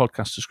 the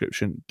podcast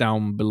description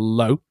down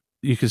below.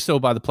 You can still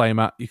buy the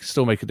playmat. You can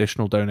still make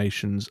additional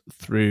donations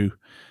through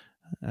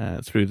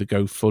the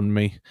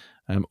GoFundMe,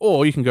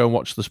 or you can go and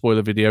watch the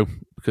spoiler video,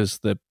 because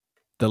the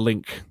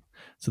link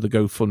to the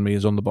GoFundMe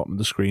is on the bottom of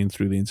the screen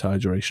through the entire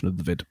duration of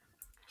the vid.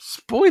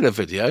 Spoiler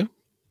video?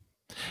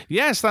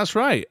 Yes, that's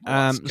right.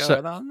 What's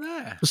going on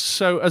there?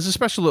 So, as a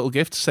special little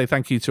gift to say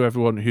thank you to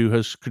everyone who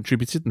has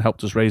contributed and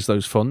helped us raise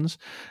those funds,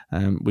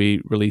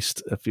 we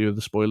released a few of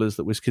the spoilers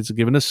that WizKids had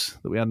given us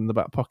that we had in the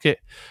back pocket.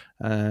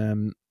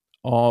 We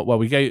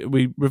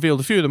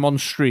revealed a few of them on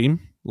stream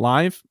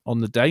live on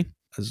the day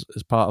as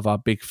part of our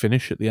big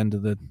finish at the end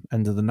of the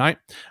night.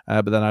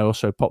 But then I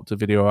also popped a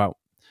video out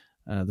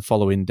the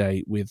following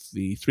day with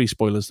the 3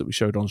 spoilers that we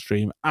showed on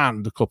stream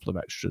and a couple of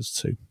extras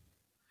too.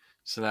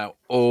 So now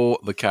all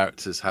the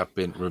characters have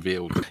been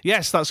revealed.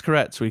 Yes, that's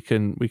correct. We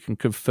can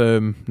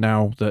confirm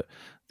now that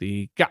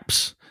the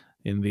gaps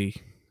in the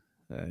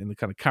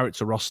kind of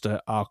character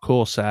roster are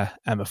Corsair,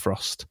 Emma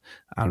Frost,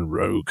 and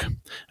Rogue. And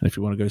if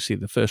you want to go see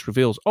the first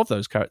reveals of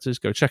those characters,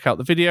 go check out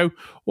the video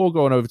or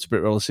go on over to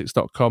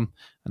BritRoller6.com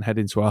and head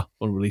into our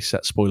unreleased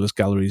set spoilers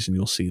galleries, and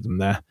you'll see them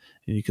there.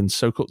 And you can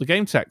soak up the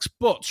game text.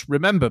 But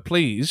remember,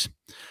 please,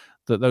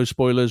 that those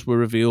spoilers were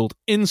revealed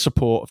in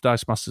support of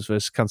Dice Masters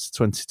vs. Cancer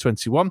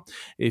 2021.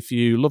 If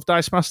you love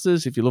Dice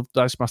Masters, if you love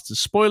Dice Masters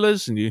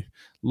spoilers, and you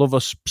love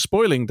us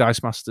spoiling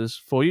Dice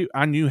Masters for you,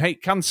 and you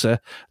hate cancer,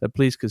 then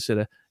please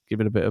consider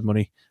giving a bit of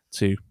money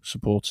to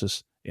support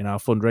us in our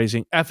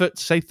fundraising effort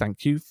to say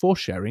thank you for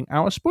sharing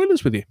our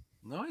spoilers with you.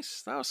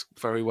 Nice. That was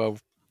very well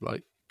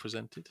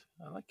presented.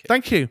 I like it.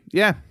 Thank you.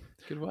 Yeah.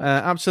 Good work.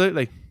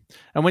 Absolutely.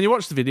 And when you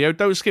watch the video,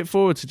 don't skip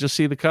forward to just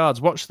see the cards.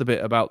 Watch the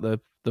bit about the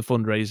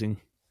fundraising.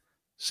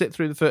 Sit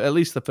through at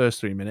least the first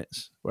 3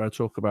 minutes where I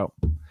talk about,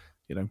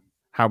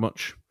 how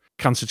much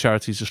cancer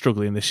charities are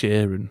struggling this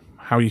year and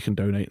how you can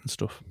donate and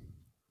stuff.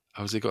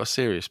 Oh, has it got a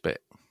serious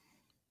bit?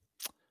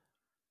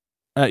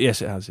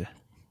 Yes, it has, yeah.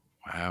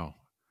 Wow.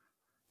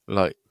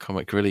 Like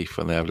comic relief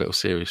when they have little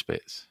serious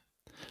bits.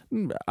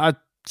 I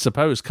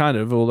suppose, kind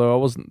of,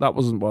 although that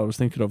wasn't what I was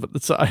thinking of at the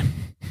time.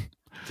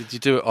 Did you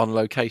do it on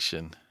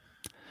location?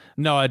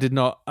 No, I did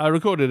not. I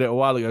recorded it a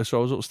while ago, so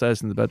I was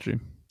upstairs in the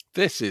bedroom.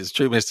 This is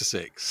True Mr.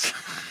 Six.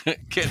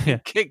 Getting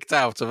kicked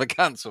out of a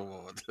cancer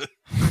ward.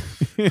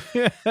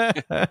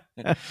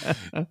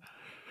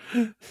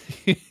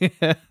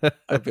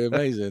 That'd be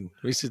amazing.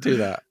 We should do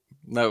that.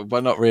 No,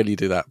 but not really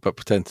do that, but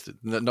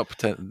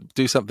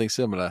do something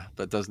similar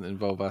that doesn't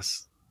involve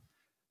us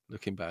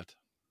looking bad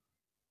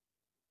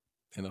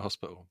in a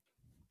hospital.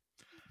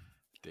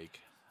 Dig.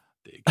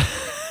 Dig.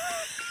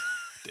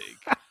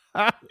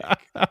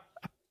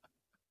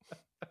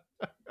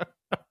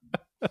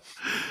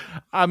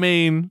 I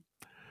mean,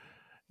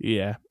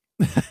 yeah.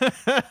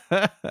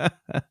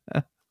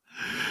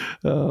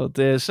 Oh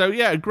dear. So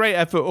yeah, great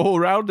effort all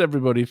around,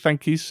 everybody.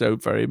 Thank you so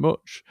very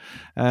much.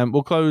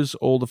 We'll close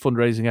all the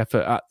fundraising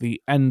effort at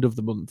the end of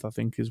the month, I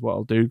think is what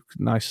I'll do.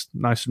 Nice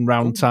and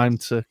round time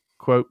to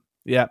quote.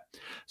 Yeah.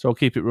 So I'll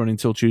keep it running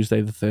till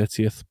Tuesday the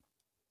 30th.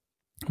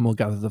 And we'll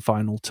gather the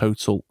final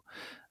total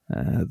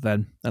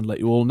then and let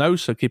you all know.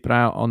 So keep an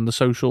eye out on the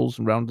socials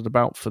and round it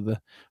about for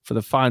the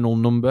final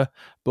number.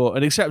 But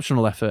an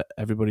exceptional effort,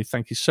 everybody.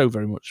 Thank you so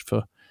very much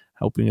for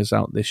helping us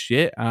out this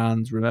year.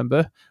 And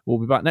remember, we'll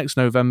be back next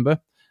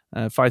November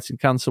fighting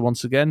cancer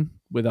once again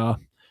with our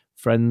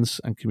friends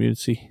and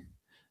community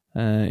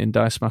in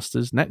Dice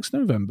Masters next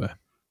November.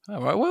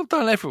 All right, well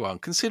done, everyone.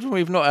 Considering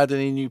we've not had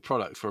any new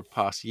product for a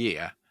past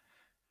year,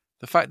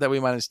 the fact that we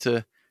managed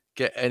to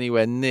get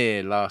anywhere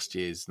near last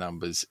year's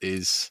numbers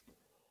is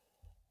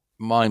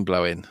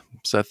mind-blowing.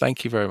 So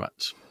thank you very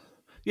much.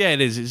 Yeah,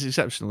 it is. It's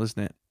exceptional,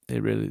 isn't it?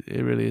 It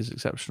really is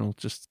exceptional.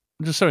 Just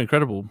so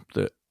incredible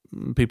that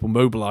people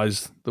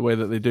mobilise the way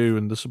that they do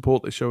and the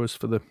support they show us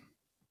for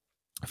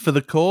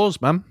the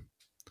cause, man.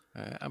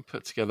 And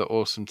put together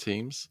awesome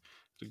teams.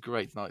 A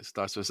great night's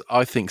dice.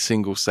 I think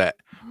single set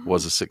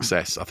was a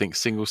success. I think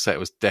single set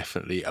was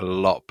definitely a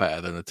lot better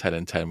than the 10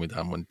 and 10 we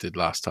did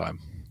last time.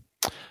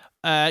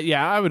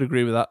 Yeah, I would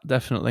agree with that,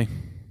 definitely.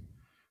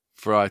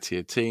 Variety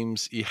of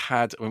teams. You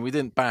had, we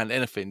didn't ban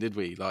anything, did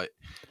we?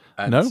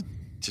 No.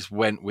 Just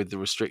went with the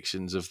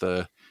restrictions of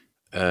the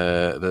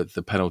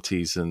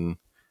penalties and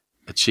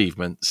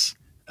achievements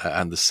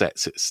and the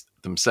sets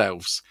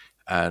themselves.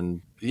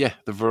 And yeah,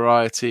 the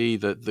variety,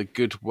 the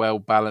good, well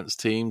balanced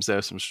teams.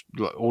 There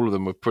were all of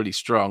them were pretty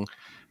strong,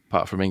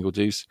 apart from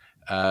Ingledews.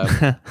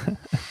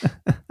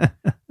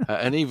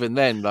 And even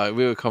then,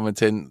 we were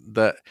commenting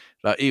that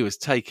he was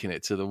taking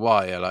it to the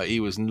wire. He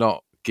was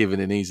not giving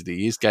in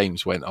easily. His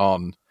games went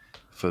on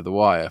for the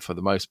wire for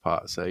the most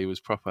part. So he was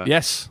proper.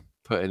 Yes,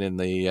 putting in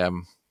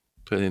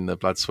the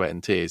blood, sweat,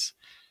 and tears.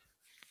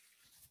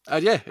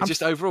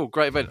 Just overall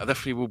great event.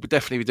 We'll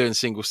definitely be doing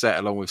single set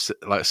along with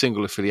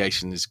single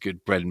affiliation is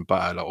good bread and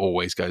butter.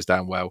 Always goes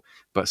down well,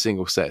 but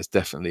single set is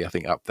definitely I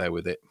think up there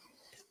with it.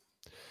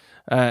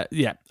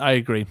 Yeah, I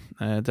agree.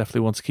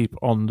 Definitely want to keep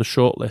on the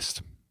short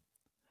list.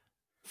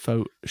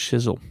 Faux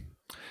shizzle.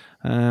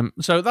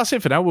 So that's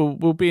it for now.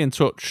 We'll be in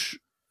touch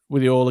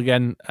with you all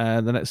again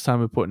the next time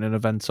we're putting an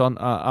event on.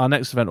 Our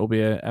next event will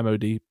be a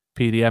MOD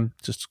PDM,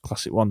 just a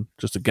classic one,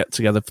 just to get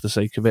together for the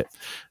sake of it.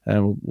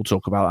 We'll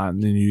talk about that in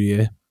the new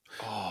year.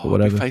 Or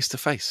whatever. Face to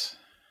face.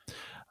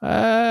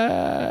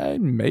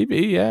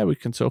 Maybe, yeah, we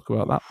can talk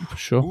about that for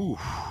sure. Ooh.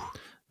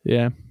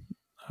 Yeah.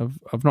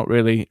 I've not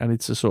really. I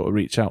need to sort of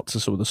reach out to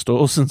some of the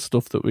stores and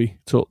stuff that we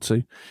talked to.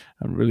 I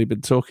haven't really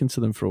been talking to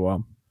them for a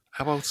while.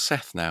 How old's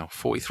Seth now?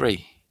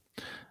 43.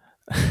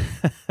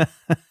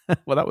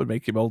 Well, that would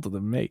make him older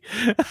than me.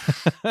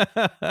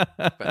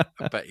 I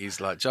bet he's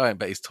giant.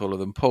 Bet he's taller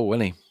than Paul,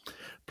 isn't he?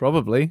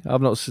 Probably.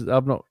 I've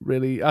not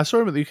really. I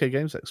saw him at the UK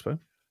Games Expo.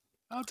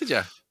 Oh, did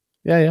you?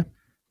 Yeah.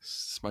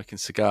 Smoking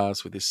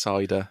cigars with his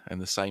cider and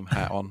the same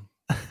hat on.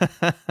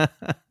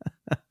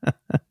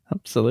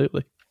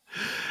 Absolutely.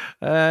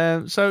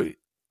 So I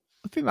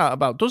think that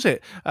about does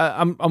it.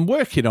 I'm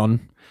working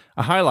on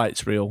a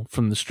highlights reel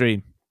from the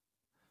stream.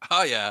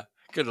 Oh yeah,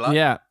 good luck.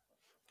 Yeah,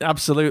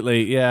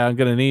 absolutely. Yeah, I'm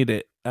going to need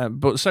it.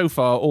 But so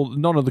far,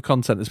 none of the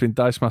content has been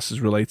Dice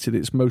Masters related.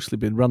 It's mostly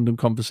been random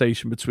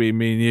conversation between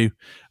me and you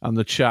and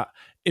the chat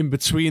in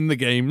between the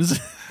games.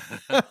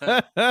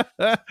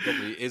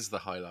 Probably is the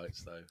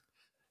highlights though.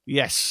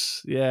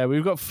 Yes, yeah,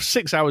 we've got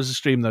 6 hours of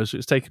stream though, so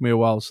it's taken me a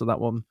while. So that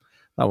one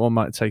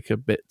might take a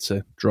bit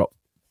to drop.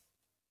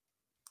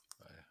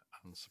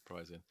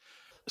 Unsurprising.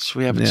 Should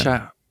we have a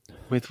chat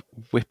with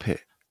Whippet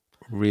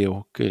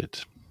real good?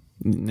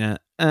 Yeah.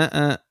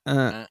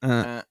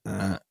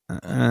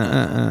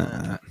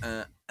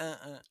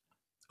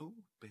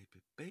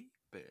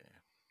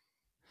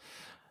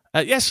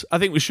 Yes, I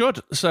think we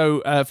should.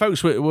 So,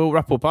 folks, we'll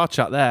wrap up our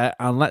chat there,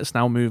 and let's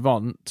now move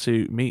on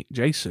to meet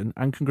Jason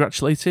and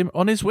congratulate him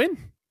on his win.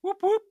 Whoop,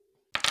 whoop.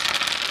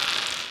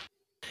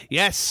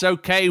 Yes,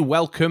 okay,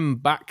 welcome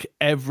back,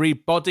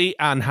 everybody.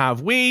 And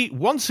have we,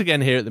 once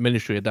again here at the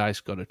Ministry of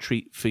Dice, got a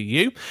treat for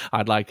you.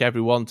 I'd like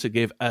everyone to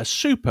give a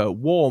super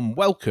warm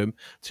welcome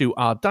to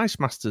our Dice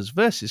Masters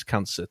vs.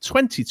 Cancer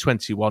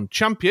 2021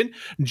 champion,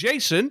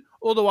 Jason,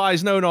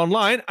 otherwise known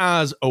online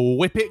as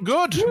Whip It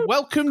Good.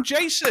 Welcome,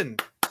 Jason.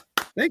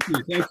 Thank you.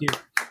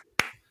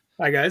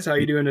 Hi, guys. How are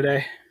you doing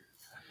today?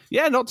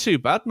 Yeah, not too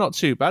bad.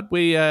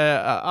 We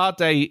our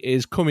day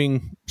is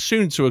coming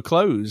soon to a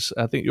close.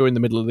 I think you're in the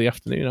middle of the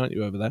afternoon, aren't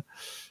you, over there?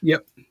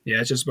 Yep. Yeah,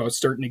 it's just about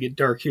starting to get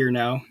dark here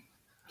now.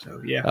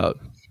 So, yeah.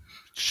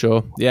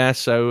 Sure. Yeah,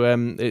 so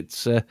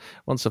it's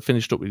once I've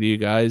finished up with you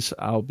guys,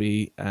 I'll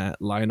be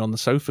lying on the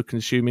sofa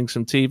consuming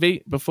some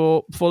TV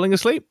before falling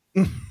asleep.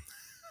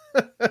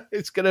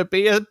 It's going to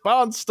be a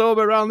barnstorm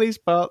around these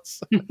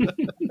parts.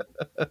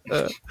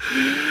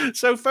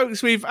 So,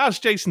 folks, we've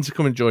asked Jason to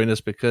come and join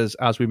us because,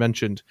 as we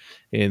mentioned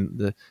in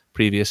the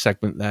previous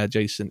segment there,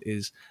 Jason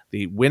is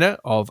the winner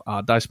of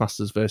our Dice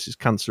Masters vs.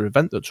 Cancer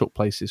event that took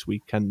place this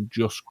weekend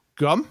just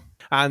gone.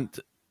 And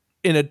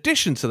in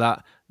addition to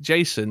that,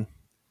 Jason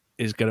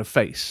is going to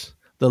face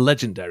the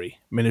legendary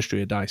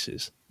Ministry of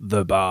Dice's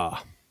The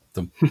Bar.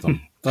 Dun,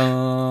 dun,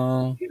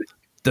 dun.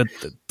 Dun,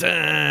 dun,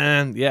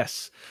 dun.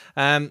 Yes.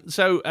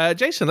 So,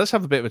 Jason, let's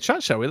have a bit of a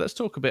chat, shall we? Let's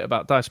talk a bit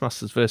about Dice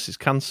Masters versus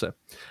Cancer.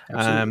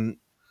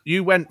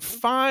 You went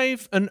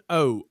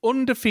 5-0,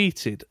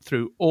 undefeated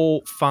through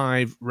all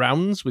 5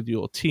 rounds with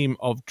your team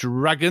of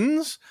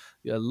dragons.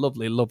 Your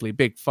lovely, lovely,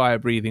 big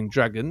fire-breathing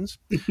dragons.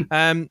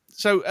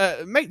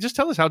 So, mate, just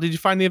tell us, how did you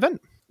find the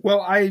event? Well,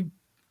 I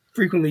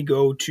frequently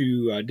go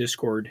to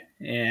Discord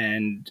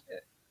and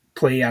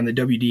play on the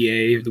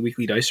WDA, the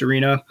Weekly Dice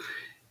Arena.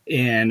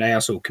 And I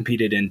also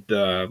competed in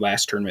the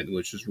last tournament,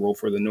 which was Roll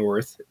for the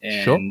North.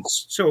 And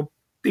so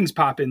things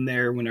pop in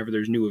there whenever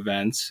there's new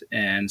events,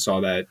 and saw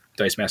that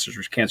Dice Masters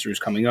vs. Cancer was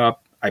coming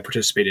up. I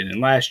participated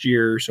in last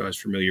year, so I was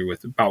familiar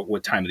with about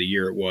what time of the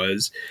year it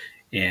was.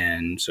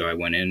 And so I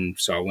went in,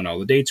 saw when all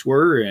the dates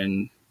were,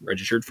 and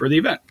registered for the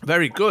event.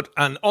 Very good.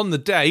 And on the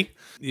day,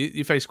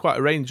 you faced quite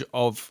a range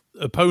of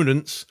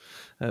opponents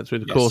through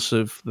the course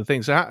of the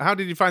thing. So how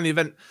did you find the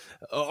event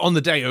on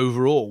the day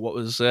overall? What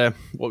was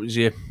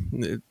your...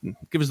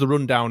 Give us the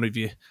rundown of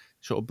your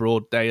sort of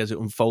broad day as it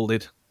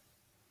unfolded.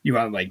 You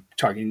want like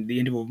talking the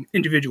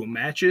individual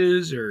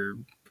matches, or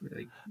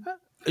like...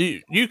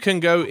 You can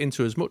go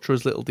into as much or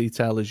as little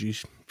detail as you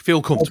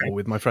feel comfortable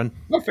with, my friend.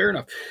 Oh, fair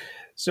enough.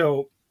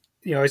 So,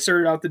 I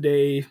started out the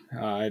day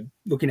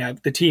looking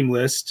at the team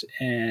list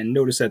and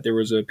noticed that there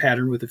was a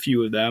pattern with a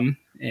few of them,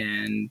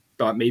 and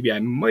thought maybe I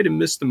might have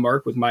missed the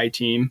mark with my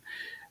team.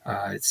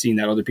 Seeing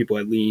that other people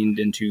had leaned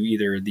into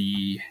either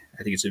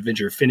I think it's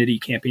Avenger Affinity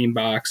campaign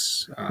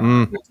box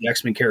with the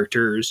X-Men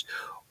characters,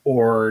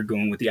 or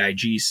going with the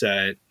IG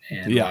set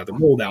and a lot of the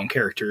roll down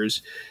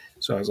characters.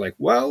 So I was like,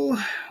 well,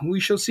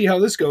 we shall see how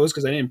this goes,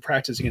 because I didn't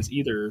practice against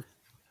either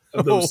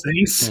of those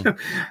things.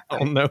 Oh,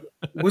 no.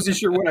 Wasn't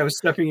sure what I was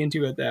stepping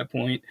into at that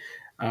point.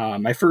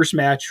 My first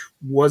match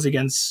was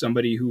against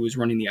somebody who was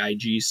running the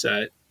IG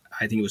set.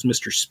 I think it was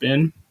Mr.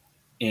 Spin,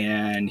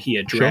 and he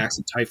had Drax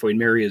and Typhoid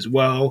Mary as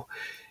well.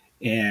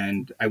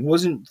 And I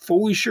wasn't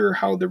fully sure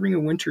how the Ring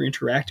of Winter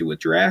interacted with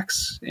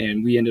Drax,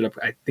 and we ended up,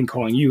 I think,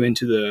 calling you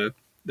into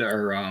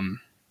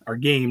our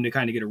game to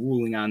kind of get a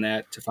ruling on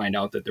that, to find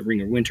out that the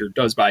Ring of Winter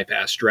does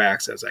bypass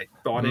Drax, as I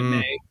thought it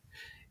may.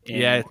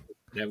 And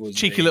that was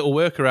cheeky little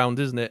workaround,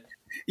 isn't it?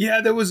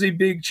 Yeah, that was a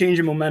big change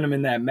in momentum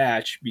in that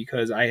match,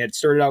 because I had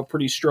started out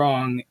pretty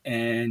strong,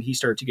 and he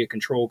started to get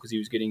control because he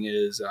was getting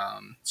his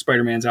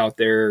Spider-Man's out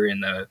there,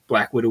 and the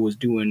Black Widow was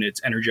doing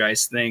its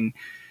energized thing.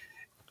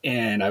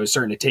 And I was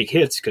starting to take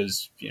hits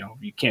because,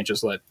 you can't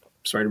just let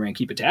Spider-Man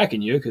keep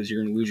attacking you, because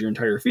you're going to lose your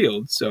entire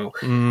field. So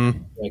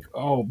like,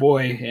 oh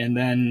boy. And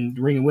then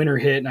Ring of Winter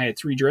hit, and I had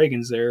 3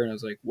 dragons there, and I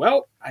was like,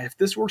 well, if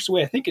this works the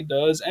way I think it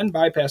does and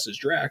bypasses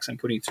Drax, I'm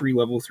putting 3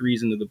 level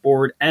 3s into the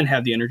board and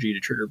have the energy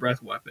to trigger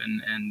Breath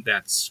Weapon. And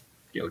that's,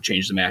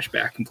 changed the match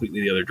back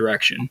completely the other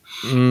direction.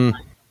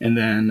 And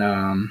then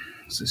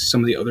some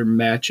of the other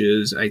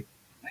matches, I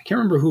can't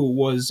remember who it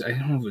was. I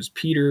don't know if it was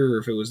Peter or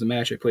if it was the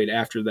match I played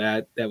after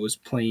that was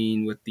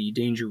playing with the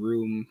Danger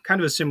Room. Kind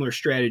of a similar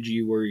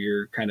strategy where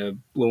you're kind of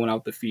blowing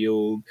out the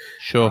field.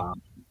 Sure.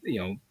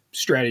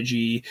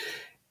 Strategy.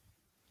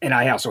 And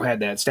I also had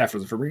that Staff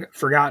of the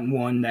Forgotten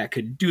one that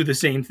could do the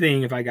same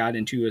thing if I got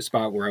into a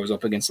spot where I was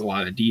up against a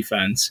lot of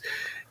defense.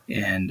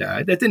 And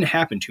that didn't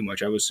happen too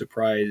much. I was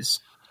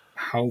surprised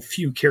how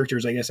few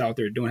characters, I guess, out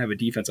there don't have a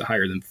defense of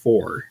higher than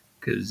 4.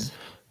 Because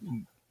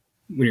when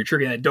you're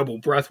triggering that double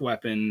breath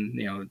weapon,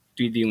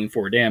 dealing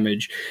 4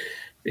 damage,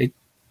 it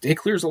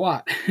clears a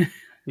lot.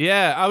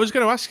 Yeah, I was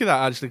going to ask you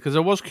that, actually, because I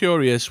was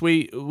curious.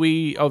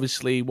 We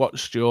obviously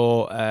watched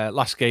your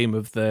last game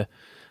of the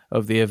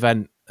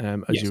event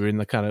as you were in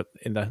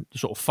the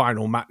sort of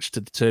final match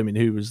to determine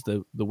who was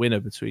the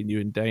winner between you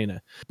and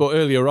Dana. But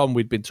earlier on,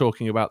 we'd been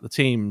talking about the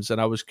teams, and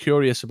I was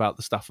curious about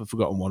the Staff of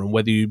Forgotten one and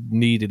whether you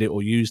needed it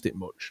or used it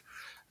much.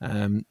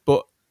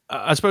 But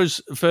I suppose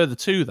further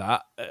to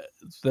that,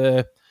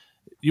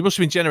 you must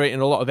have been generating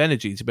a lot of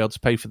energy to be able to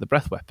pay for the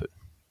breath weapon.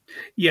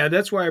 Yeah,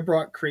 that's why I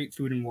brought Crate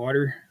Food and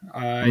Water.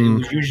 It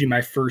was usually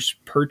my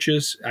first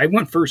purchase. I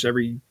went first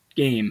every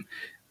game,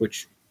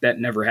 which that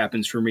never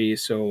happens for me.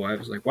 So I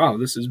was like, wow,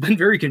 this has been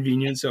very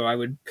convenient. So I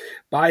would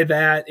buy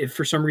that. If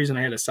for some reason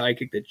I had a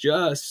sidekick that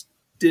just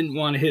didn't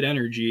want to hit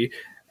energy,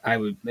 I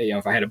would,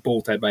 if I had a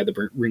bolt, I'd buy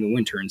the Ring of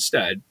Winter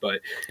instead.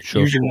 But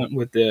usually went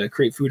with the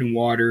Crate Food and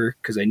Water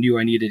because I knew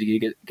I needed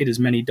to get as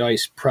many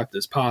dice prepped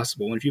as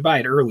possible. And if you buy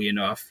it early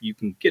enough, you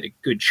can get a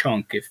good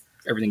chunk if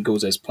everything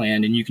goes as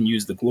planned, and you can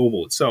use the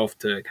global itself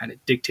to kind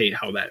of dictate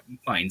how that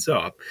lines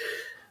up.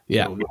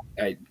 Yeah. So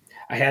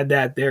I had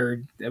that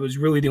there. That was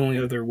really the only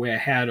other way I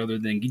had, other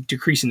than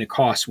decreasing the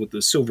cost with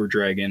the Silver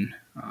Dragon.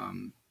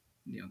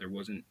 There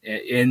wasn't,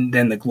 and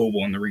then the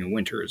global and the Ring of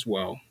Winter as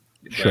well.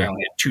 Sure. I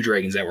only had 2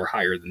 dragons that were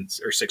higher than,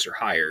 or 6 or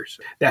higher.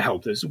 So that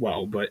helped as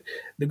well. But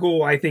the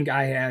goal I think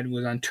I had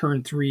was on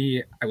turn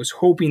 3. I was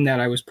hoping that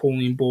I was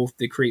pulling both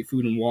the Crate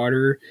Food and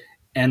Water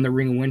and the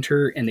Ring of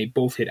Winter, and they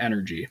both hit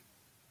energy.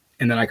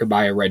 And then I could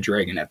buy a red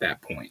dragon at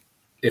that point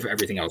if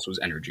everything else was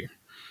energy.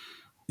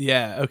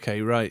 Yeah,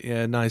 okay, right.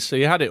 Yeah, nice. So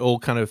you had it all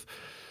kind of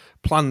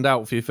planned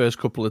out for your first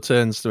couple of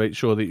turns to make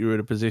sure that you were in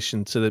a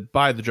position to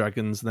buy the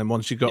dragons, and then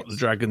once you got the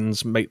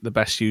dragons, make the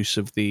best use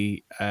of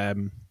the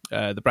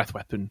breath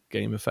weapon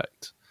game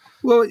effect.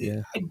 Well,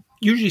 I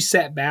usually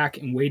sat back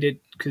and waited,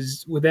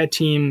 because with that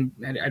team,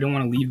 I don't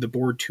want to leave the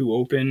board too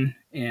open.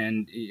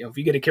 And if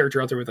you get a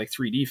character out there with like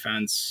 3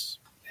 defense,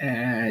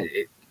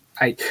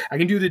 I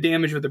can do the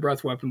damage with the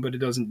breath weapon, but it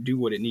doesn't do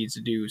what it needs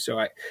to do. So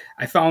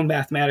I found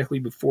mathematically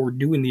before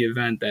doing the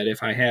event that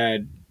if I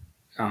had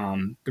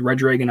the red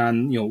dragon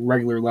on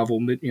regular level,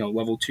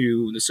 level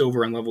 2, the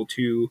silver on level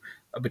 2,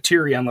 a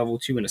Batiri on level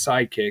 2, and a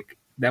sidekick,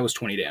 that was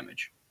 20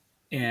 damage.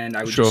 And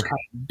I would just kind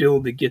of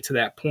build to get to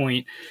that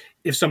point.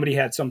 If somebody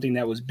had something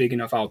that was big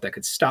enough out that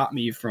could stop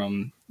me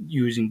from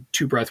using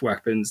 2 breath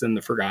weapons, then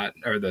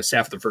the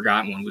Staff of the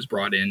Forgotten one was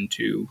brought in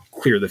to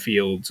clear the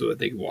field so that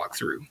they could walk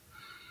through.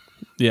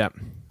 Yeah.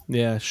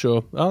 Yeah,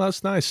 sure. Oh,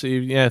 that's nice. So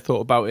you thought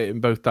about it in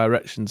both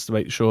directions to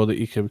make sure that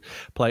you can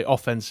play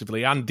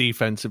offensively and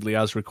defensively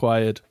as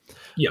required.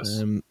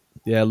 Yes.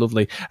 Yeah,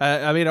 lovely.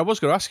 I mean, I was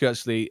going to ask you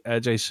actually,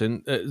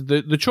 Jason.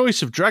 The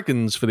choice of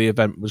dragons for the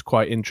event was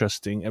quite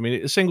interesting. I mean,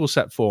 it's a single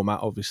set format,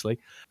 obviously.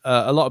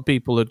 A lot of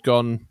people had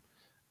gone,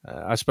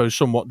 I suppose,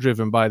 somewhat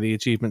driven by the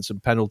achievements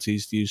and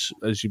penalties to use,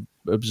 as you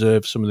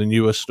observe some of the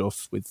newer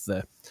stuff with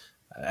the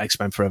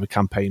X-Men Forever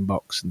campaign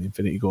box and the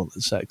Infinity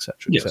Gauntlet set, etc.,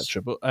 Yes.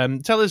 etc.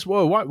 But tell us,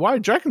 why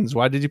dragons?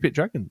 Why did you pick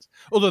dragons?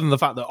 Other than the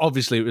fact that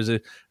obviously it was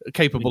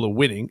capable of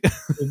winning.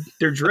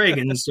 They're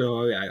dragons,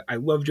 so I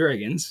love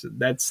dragons.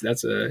 That's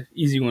a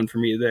easy one for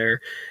me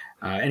there.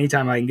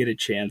 Anytime I can get a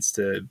chance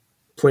to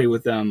play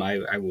with them,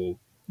 I will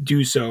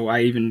do so.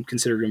 I even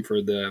considered them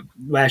for the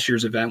last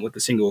year's event with the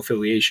single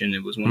affiliation.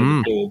 It was one of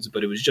the builds,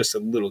 but it was just a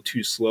little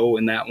too slow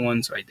in that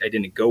one, so I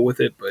didn't go with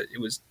it. But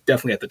it was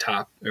definitely at the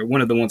top, or one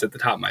of the ones at the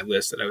top of my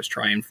list that I was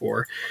trying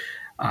for.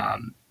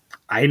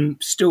 I'm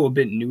still a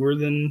bit newer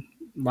than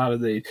a lot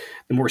of the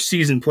more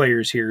seasoned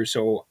players here,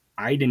 so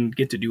I didn't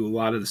get to do a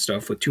lot of the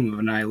stuff with Tomb of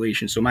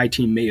Annihilation. So my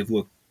team may have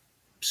looked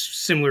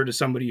similar to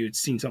somebody who'd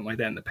seen something like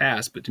that in the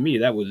past, but to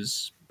me,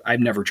 I've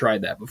never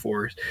tried that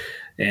before,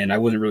 and I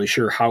wasn't really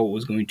sure how it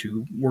was going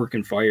to work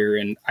in Fire.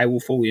 And I will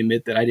fully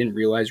admit that I didn't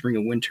realize Ring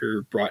of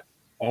Winter brought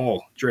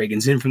all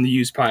dragons in from the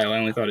used pile. I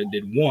only thought it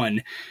did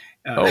one.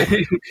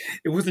 It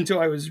wasn't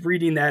until I was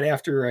reading that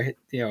after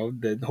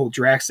the whole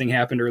Drax thing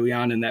happened early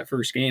on in that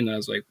first game that I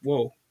was like,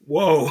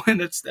 whoa,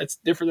 and that's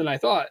different than I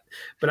thought.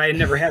 But I had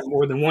never had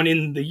more than one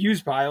in the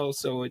used pile,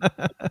 so it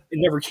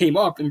never came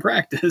up in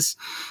practice.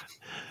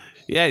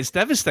 Yeah, it's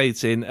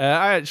devastating.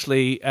 I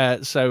actually,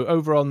 so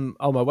over on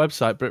my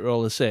website,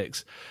 BritRoller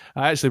 6,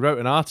 I actually wrote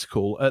an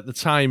article at the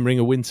time Ring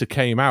of Winter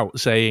came out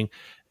saying,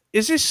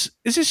 is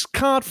this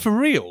card for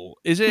real?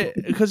 Is it?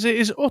 Because it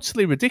is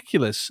utterly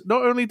ridiculous.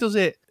 Not only does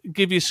it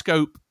give you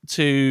scope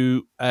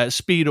to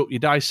speed up your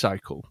dice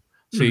cycle,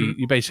 so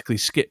you basically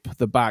skip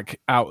the bag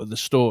out of the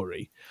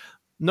story.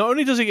 Not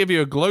only does it give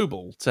you a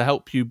global to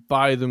help you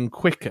buy them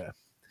quicker,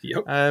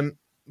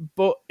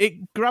 but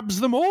it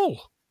grabs them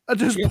all and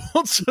just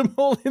puts them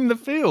all in the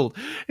field.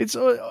 It's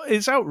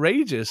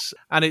outrageous,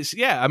 and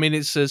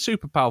it's a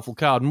super powerful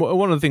card. And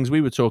one of the things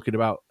we were talking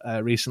about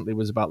recently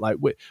was about like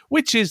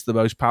which is the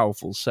most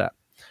powerful set,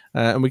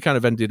 and we kind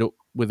of ended up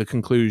with a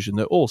conclusion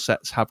that all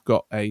sets have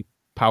got a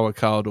power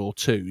card or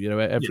two.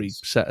 Every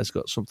set has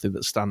got something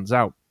that stands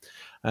out.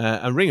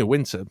 And Ring of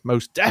Winter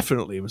most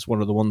definitely was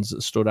one of the ones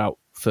that stood out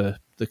for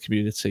the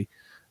community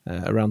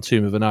around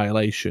Tomb of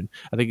Annihilation.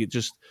 I think it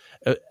just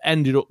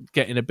ended up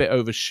getting a bit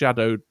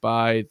overshadowed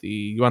by the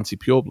Yuan-Ti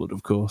Pureblood,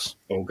 of course.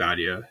 Oh God,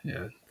 yeah.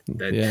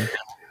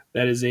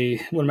 That is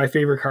one of my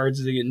favorite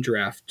cards to get in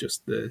draft.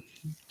 Just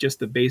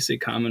the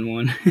basic common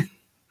one.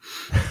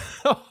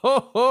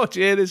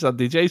 Cheers,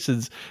 Andy.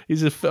 Jason's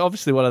he's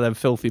obviously one of them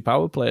filthy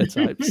power player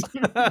types.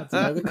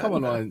 The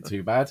common one isn't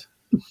too bad.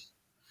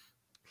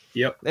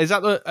 Yep. Is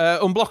that the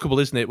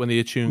unblockable, isn't it, when the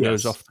attune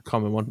goes off the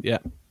common one? Yeah.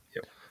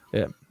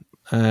 Yep.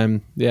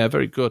 Yeah.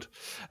 Very good.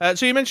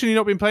 So you mentioned you've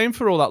not been playing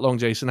for all that long,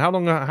 Jason. How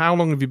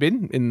long have you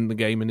been in the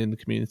game and in the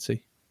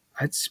community?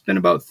 It's been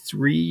about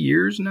 3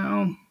 years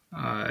now.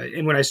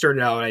 And when I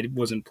started out, I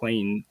wasn't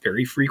playing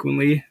very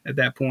frequently at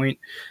that point.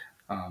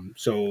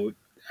 So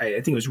I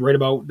think it was right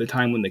about the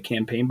time when the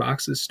campaign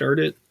boxes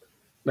started.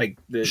 Like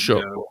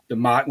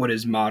what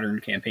is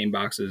modern campaign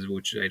boxes,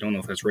 which I don't know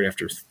if that's right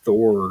after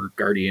Thor or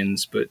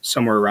Guardians, but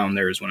somewhere around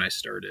there is when I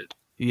started.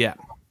 Yeah,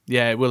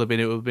 it will have been.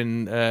 It will have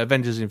been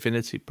Avengers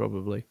Infinity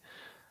probably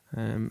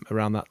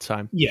around that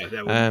time. Yeah,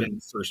 that would have been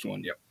the first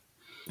one. Yep.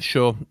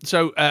 Sure.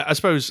 So I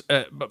suppose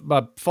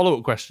my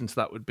follow-up question to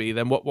that would be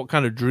then what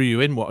kind of drew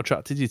you in? What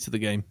attracted you to the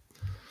game?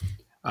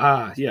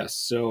 Yes.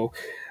 So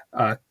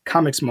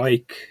Comics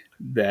Mike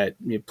that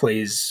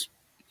plays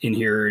in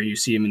here, you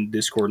see him in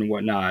Discord and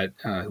whatnot,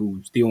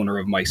 who's the owner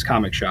of Mike's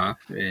Comic Shop.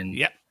 And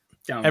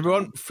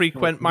everyone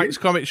frequent Mike's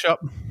Comic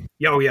Shop.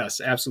 Oh, yes,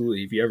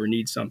 absolutely. If you ever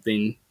need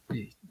something,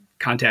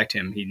 contact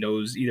him. He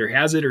either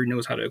has it or he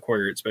knows how to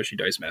acquire it, especially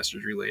Dice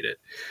Masters related.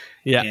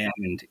 Yeah.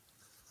 And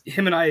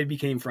him and I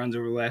became friends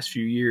over the last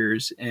few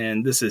years,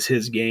 and this is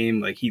his game.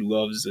 Like, he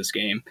loves this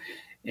game.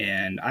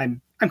 And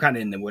I'm kind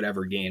of into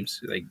whatever games.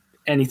 Like,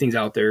 anything's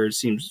out there, it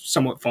seems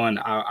somewhat fun,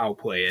 I'll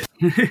play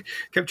it.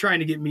 Kept trying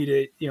to get me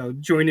to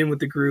join in with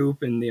the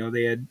group, and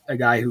they had a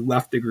guy who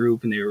left the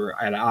group and they were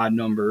at an odd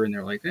number, and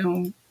they're like,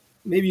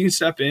 maybe you can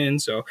step in.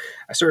 So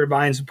I started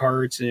buying some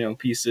parts,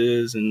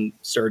 pieces, and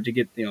started to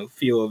get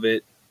feel of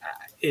it.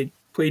 It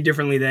played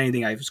differently than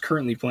anything I was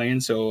currently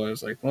playing, so I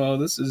was like, well,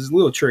 this is a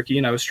little tricky,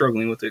 and I was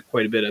struggling with it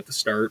quite a bit at the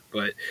start,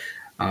 but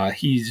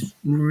he's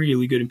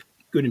really good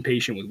and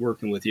patient with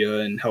working with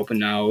you and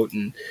helping out.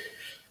 And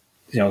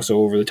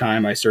so over the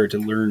time I started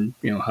to learn,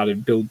 how to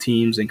build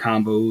teams and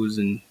combos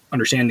and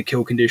understand the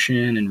kill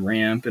condition and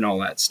ramp and all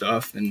that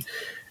stuff. And,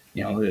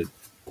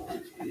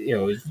 it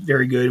was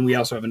very good. And we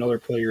also have another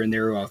player in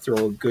there. I'll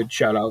throw a good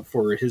shout out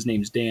for. His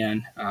name's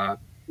Dan.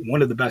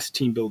 One of the best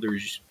team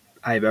builders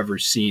I've ever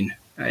seen.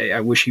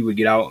 I wish he would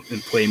get out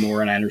and play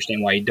more, and I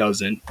understand why he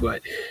doesn't.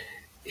 But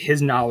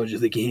his knowledge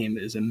of the game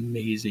is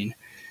amazing.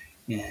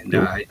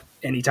 And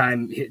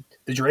anytime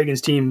the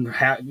Dragons team,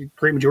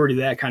 great majority of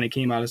that kind of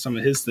came out of some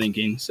of his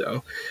thinking.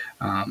 So,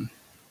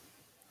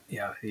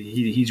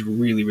 he's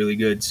really, really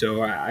good.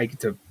 So I get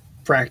to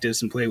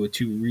practice and play with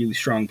two really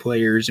strong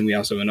players. And we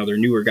also have another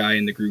newer guy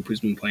in the group who's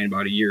been playing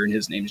about a year, and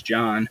his name's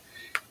John.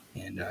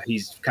 And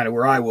he's kind of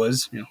where I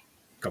was, a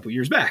couple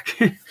years back.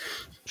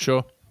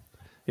 Sure.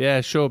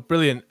 Yeah, sure.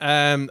 Brilliant.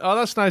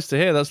 That's nice to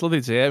hear. That's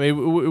lovely to hear. I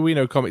mean, we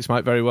know Comics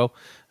Mike very well.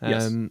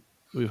 Yes.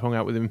 We've hung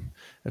out with him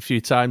a few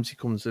times. He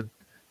comes and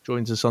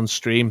joins us on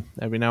stream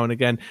every now and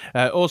again.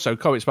 Also,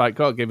 Comics Mike,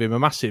 got to give him a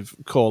massive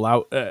call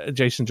out.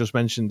 Jason just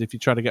mentioned if you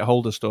try to get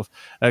hold of stuff,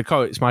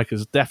 Comics Mike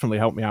has definitely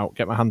helped me out,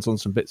 get my hands on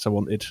some bits I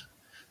wanted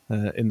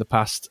in the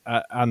past,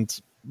 and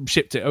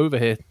shipped it over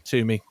here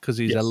to me because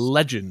he's a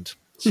legend.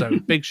 So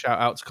big shout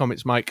out to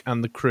Comics Mike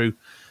and the crew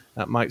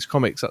at Mike's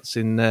Comics. That's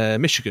in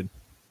Michigan.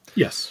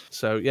 Yes.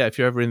 So, yeah, if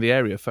you're ever in the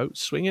area, folks,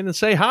 swing in and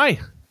say hi.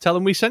 Tell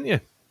them we sent you.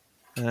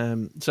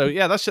 That's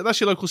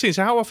your local scene.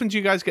 So how often do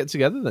you guys get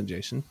together then,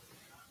 Jason?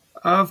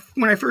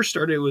 When I first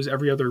started, it was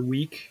every other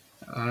week.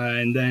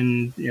 And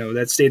then,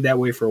 that stayed that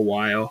way for a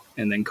while.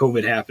 And then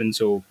COVID happened,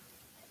 so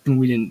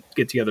we didn't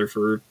get together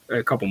for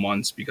a couple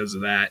months because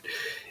of that.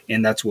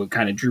 And that's what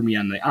kind of drew me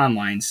on the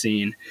online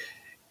scene.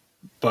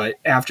 But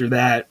after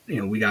that,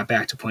 we got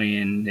back to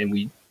playing, and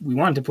we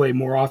wanted to play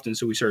more often,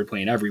 so we started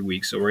playing every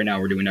week. So right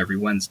now we're doing every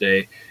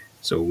Wednesday.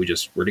 So we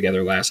just were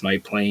together last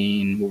night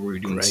playing. What we were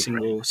doing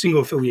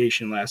single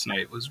affiliation last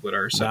night was what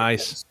our setup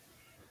was.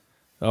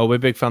 Oh, we're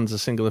big fans of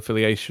single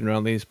affiliation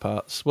around these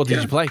parts. What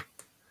did you play?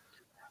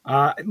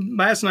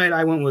 Last night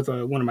I went with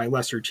one of my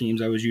lesser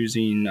teams. I was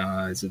using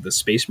the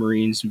Space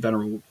Marines,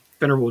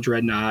 Venerable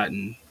Dreadnought,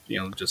 and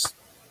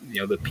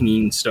the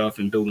pinging stuff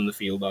and building the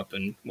field up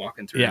and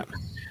walking through. Yeah.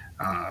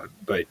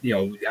 But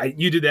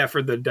you did that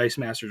for the Dice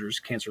Masters vs.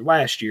 Cancer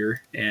last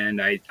year,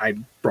 and I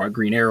brought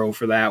Green Arrow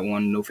for that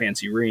one. No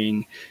Fancy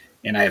Ring,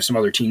 and I have some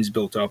other teams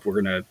built up.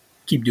 We're gonna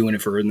keep doing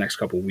it for the next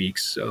couple of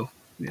weeks. So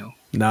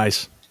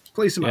nice.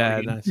 Play some.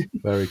 Nice.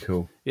 Very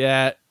cool.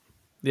 Yeah,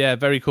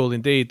 very cool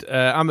indeed.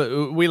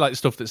 We like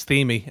stuff that's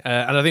themey,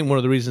 and I think one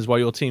of the reasons why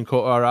your team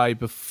caught our eye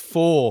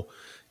before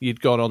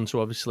you'd gone on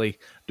to obviously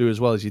do as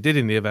well as you did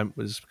in the event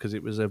was because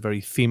it was a very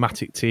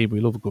thematic team.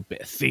 We love a good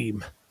bit of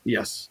theme.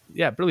 Yes.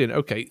 Yeah, brilliant.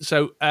 Okay,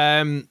 so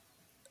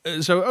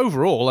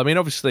overall, I mean,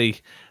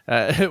 obviously,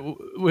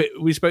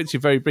 we spoke to you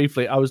very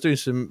briefly. I was doing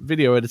some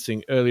video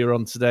editing earlier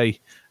on today,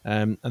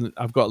 and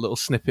I've got a little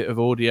snippet of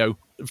audio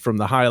from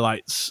the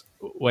highlights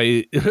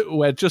where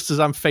just as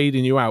I'm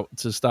fading you out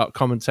to start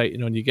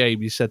commentating on your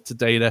game, you said to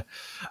Dana,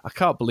 "I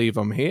can't believe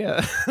I'm here.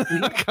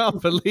 I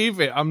can't believe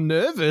it. I'm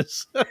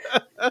nervous."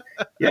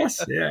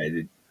 Yes, yeah,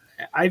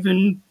 I've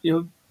been,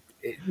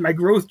 my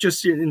growth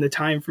just in the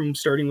time from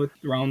starting with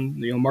around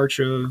March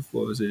of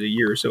a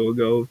year or so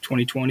ago,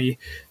 2020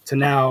 to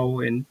now,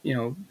 and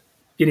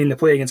getting to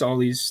play against all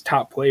these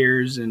top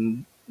players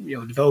and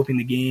developing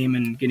the game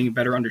and getting a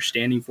better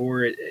understanding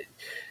for it.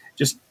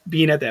 Just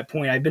being at that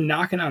point, I've been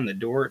knocking on the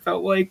door, it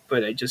felt like,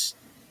 but I just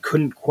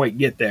couldn't quite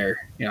get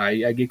there.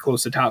 I get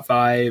close to top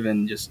 5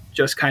 and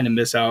just kind of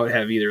miss out,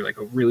 have either like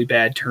a really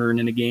bad turn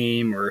in a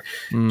game or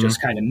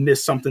just kind of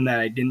miss something that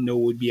I didn't know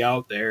would be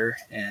out there.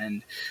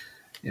 And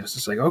it's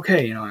just like,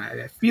 okay,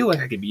 I feel like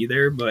I could be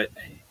there, but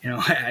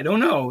I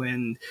don't know.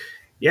 And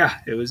yeah,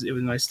 it was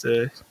nice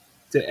to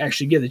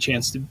actually get the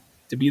chance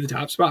to be the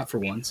top spot for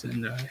once.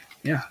 And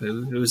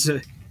it was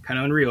kind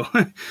of unreal.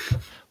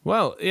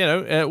 Well,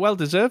 well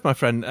deserved, my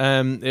friend.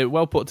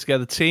 Well put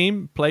together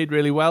team, played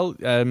really well.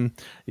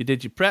 You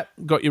did your prep,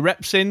 got your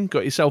reps in,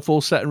 got yourself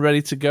all set and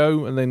ready to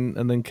go, and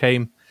then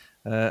came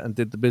and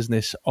did the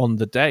business on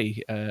the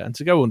day. And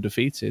to go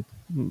undefeated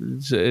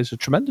is a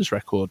tremendous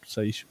record. So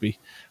you should be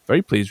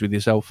very pleased with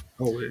yourself.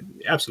 Oh,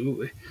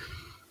 absolutely.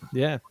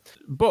 Yeah.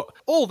 But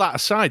all that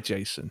aside,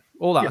 Jason,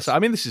 aside, I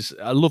mean, this is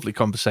a lovely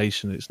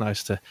conversation. It's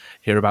nice to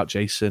hear about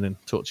Jason and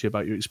talk to you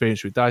about your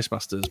experience with Dice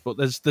Masters. But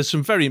there's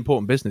some very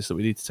important business that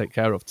we need to take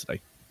care of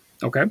today.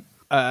 Okay.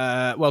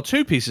 Well,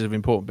 2 pieces of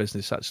important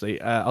business,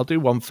 actually. I'll do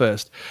one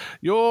first.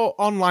 Your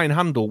online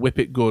handle, Whip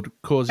It Good,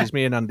 causes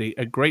me and Andy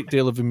a great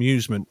deal of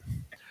amusement.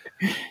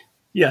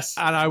 Yes.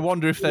 And I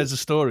wonder if there's a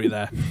story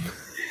there.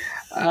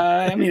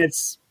 I mean,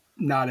 it's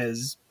not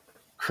as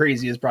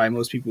crazy as probably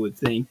most people would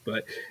think,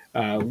 but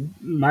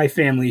my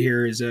family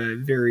here is a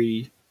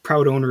very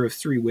proud owner of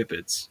 3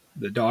 Whippets,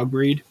 the dog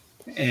breed.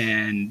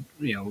 And,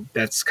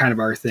 that's kind of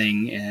our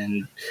thing.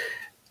 And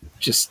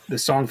just the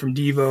song from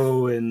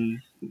Devo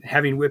and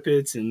having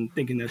Whippets and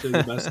thinking that they're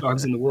the best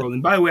dogs in the world.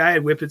 And by the way, I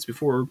had Whippets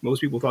before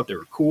most people thought they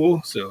were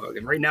cool. So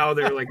right now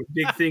they're like a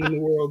big thing in the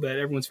world that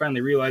everyone's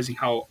finally realizing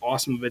how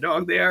awesome of a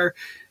dog they are.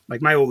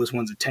 Like my oldest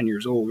one's 10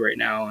 years old right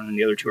now, and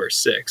the other 2 are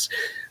 6.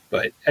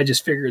 But I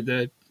just figured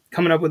that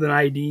coming up with an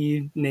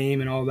ID name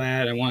and all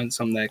that, I wanted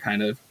something that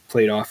kind of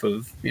played off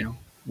of,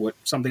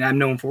 something I'm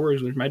known for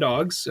is with my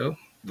dogs. So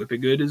Whip It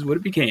Good is what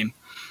it became.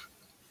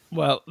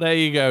 Well, there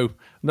you go.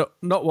 Not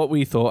what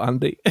we thought,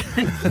 Andy.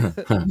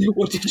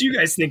 What did you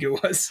guys think it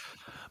was?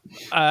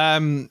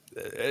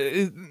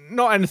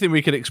 Not anything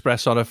we could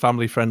express on a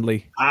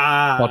family-friendly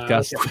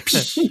podcast.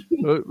 Okay.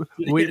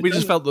 we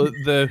just felt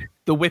the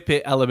whip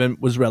it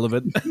element was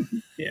relevant.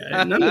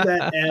 Yeah, none of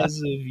that as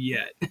of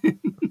yet.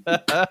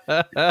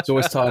 It's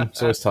always time.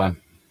 It's always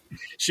time.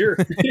 Sure.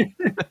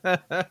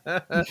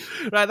 Right,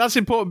 that's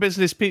important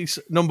business piece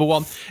number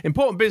 1.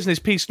 Important business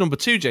piece number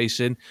 2,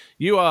 Jason.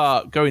 You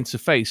are going to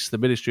face the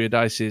Ministry of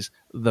Dice's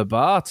The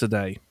Bar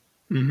today.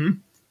 Mm-hmm.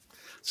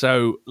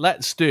 So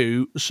let's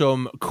do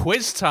some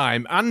quiz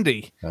time.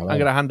 Andy, All I'm right.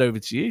 going to hand over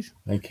to you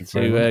Thank you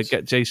very to much.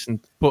 get Jason,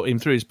 put him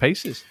through his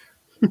paces.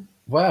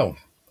 Well,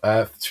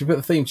 should we put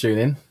the theme tune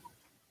in?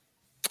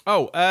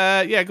 Oh,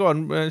 yeah, go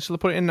on. Shall I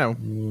put it in now?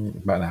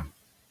 About now.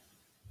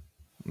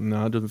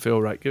 No, it doesn't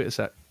feel right. Give it a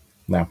sec.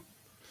 No.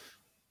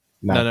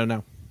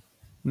 No.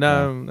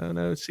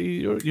 See,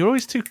 you're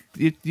always too.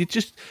 You're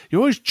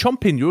always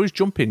chomping. You're always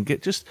jumping.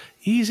 Just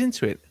ease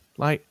into it.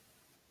 Like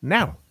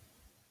now.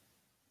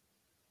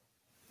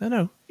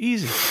 No,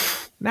 easy.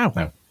 Now.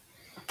 No.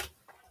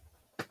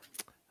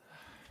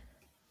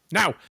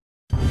 Now.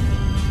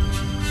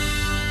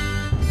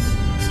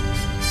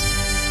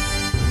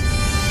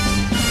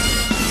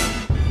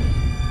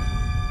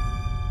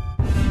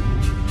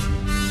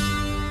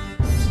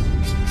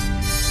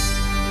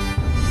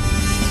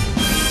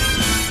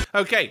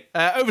 Okay,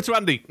 over to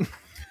Andy.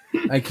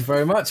 Thank you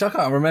very much. I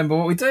can't remember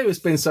what we do. It's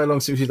been so long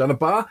since we've done a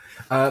bar.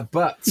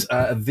 But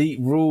the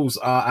rules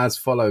are as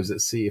follows.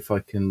 Let's see if I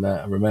can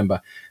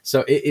remember.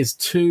 So it is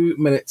 2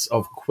 minutes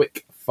of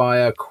quick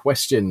fire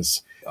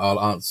questions.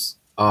 I'll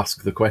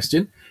ask the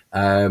question.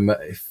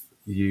 If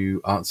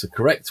you answer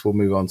correct, we'll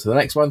move on to the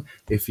next one.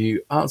 If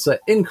you answer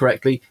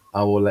incorrectly,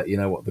 I will let you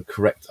know what the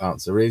correct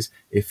answer is.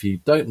 If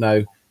you don't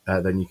know,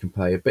 then you can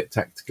play a bit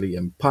tactically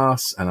and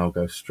pass, and I'll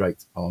go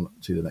straight on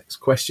to the next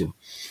question.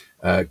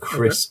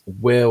 Chris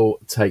will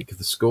take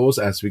the scores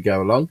as we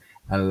go along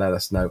and let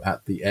us know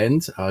at the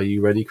end. Are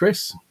you ready,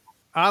 Chris?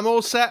 I'm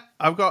all set.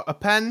 I've got a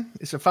pen.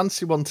 It's a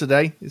fancy one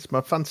today. It's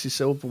my fancy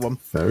silver one.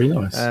 Very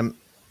nice. And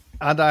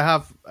I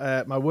have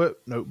my work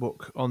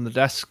notebook on the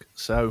desk.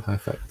 So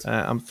Perfect.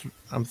 I'm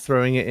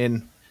throwing it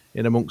in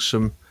amongst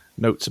some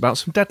notes about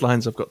some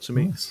deadlines I've got to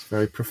meet. Yes,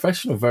 very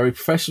professional, very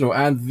professional.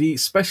 And the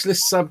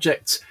specialist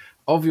subject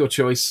of your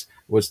choice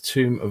was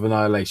Tomb of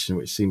Annihilation,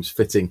 which seems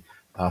fitting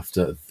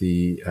after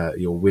the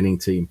your winning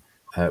team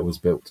was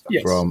built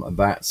from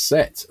that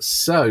set.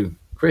 So,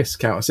 Chris,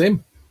 count us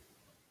in.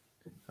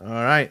 All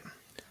right.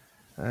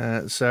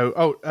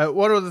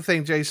 One other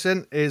thing,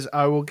 Jason, is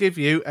I will give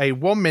you a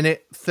 1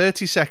 minute,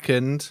 30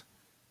 second,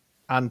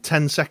 and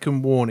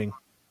 10-second warning.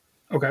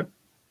 Okay.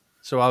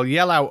 So I'll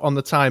yell out on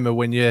the timer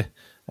when you're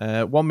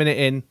 1 minute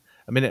in,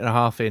 a minute and a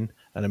half in,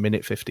 and a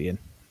minute 50 in.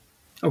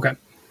 Okay.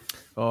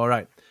 All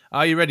right.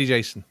 Are you ready,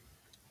 Jason?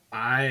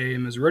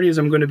 I'm as ready as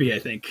I'm going to be, I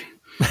think.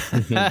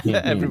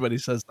 Everybody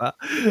says that.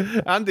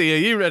 Andy, are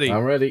you ready?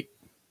 I'm ready.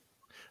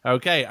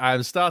 Okay,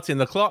 I'm starting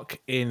the clock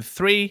in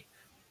 3,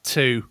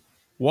 2,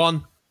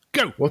 1,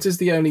 go. What is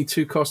the only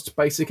 2-cost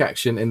basic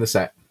action in the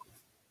set?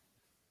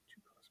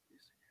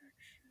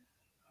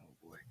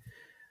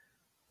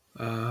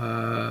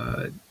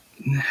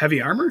 Heavy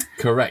armor?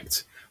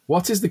 Correct.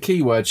 What is the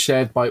keyword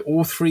shared by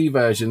all 3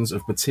 versions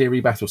of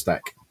Batiri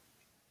Battlestack?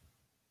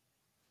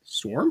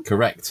 Swarm?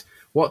 Correct.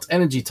 What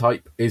energy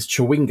type is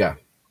Chewinga?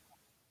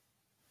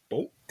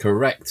 Bolt?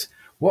 Correct.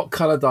 What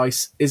colour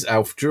dice is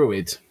Elf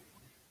Druid?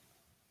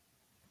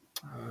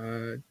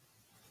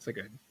 It's like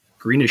a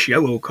greenish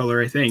yellow color,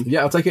 I think.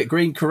 Yeah, I'll take it.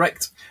 Green,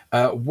 correct.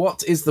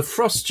 What is the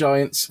Frost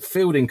Giant's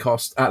fielding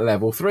cost at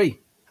level 3?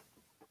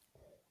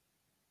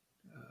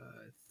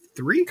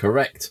 3?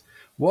 Correct.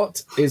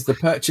 What is the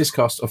purchase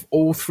cost of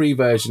all 3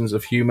 versions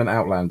of Human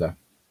Outlander?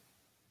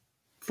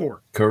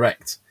 4.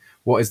 Correct.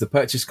 What is the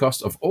purchase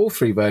cost of all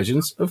 3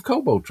 versions of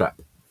Kobold Trap?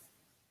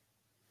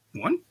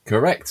 1?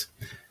 Correct.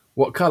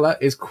 What colour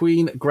is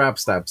Queen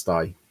Grabstab's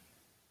die?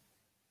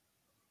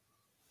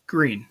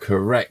 Green.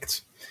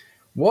 Correct.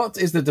 What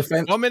is the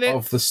defense 1 minute.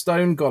 of the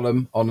Stone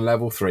Golem on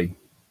level 3?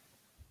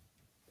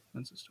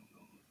 That's a stone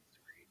golem.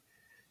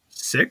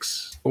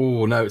 6?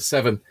 Oh, no, it's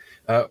 7.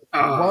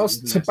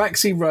 Whilst nice.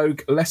 Tabaxi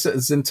Rogue Lesser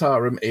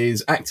Zentarum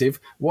is active,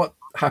 what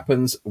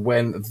happens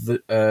when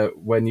a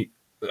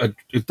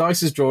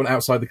dice is drawn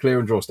outside the clear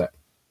and draw step?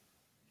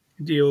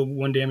 Deal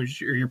 1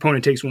 damage, or your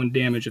opponent takes 1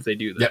 damage if they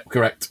do that. Yep,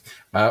 correct.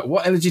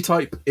 What energy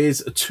type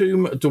is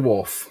Tomb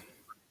Dwarf?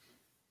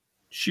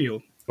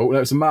 Shield. Oh, no,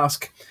 it's a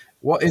mask.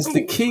 What is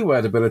the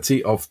keyword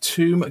ability of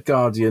Tomb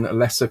Guardian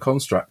Lesser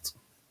Construct?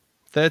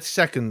 30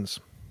 seconds.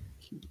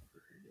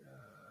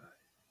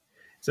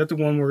 Is that the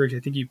one where I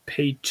think you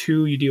pay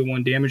 2, you deal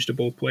 1 damage to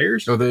both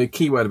players? Or the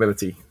keyword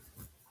ability?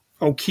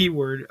 Oh,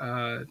 keyword.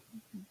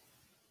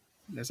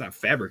 That's not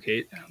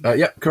fabricate.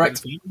 Yep,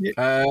 correct.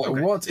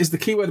 Okay. What is the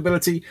keyword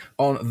ability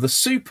on the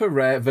super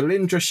rare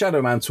Valindra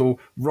Shadow Mantle,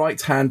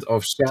 right hand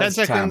of Shaz 10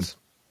 seconds.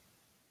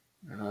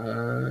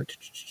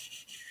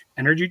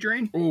 Energy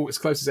drain? Oh, it's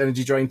close as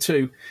Energy Drain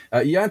 2.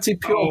 Yuan-Ti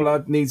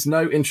Pureblood needs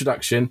no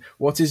introduction.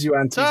 What is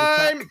Yuan-Ti's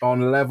Time! attack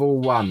on level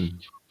 1?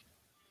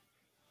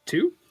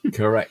 2?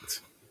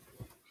 Correct.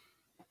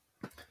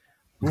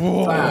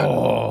 Whoa.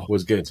 That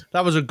was good.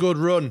 That was a good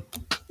run.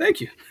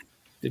 Thank you.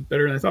 Did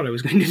better than I thought I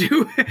was going to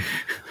do.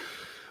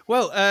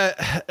 Well,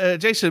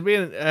 Jason, me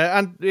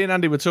and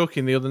Andy were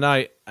talking the other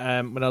night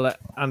when I let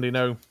Andy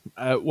know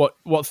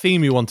what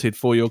theme you wanted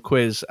for your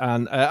quiz.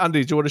 And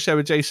Andy, do you want to share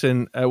with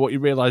Jason what you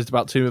realised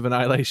about Tomb of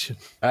Annihilation?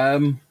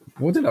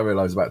 What did I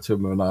realise about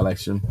Tomb of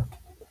Annihilation?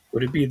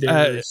 Would it be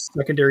their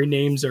secondary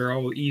names are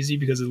all easy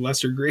because of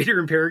Lesser, Greater,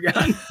 and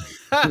Paragon?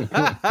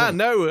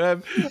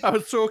 No, I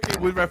was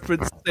talking with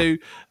reference to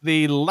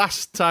the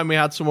last time we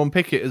had someone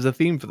pick it as a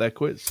theme for their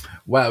quiz.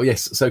 Well,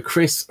 yes. So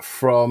Chris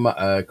from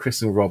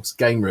Chris and Rob's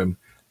Game Room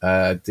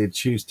did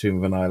choose Tomb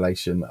of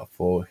Annihilation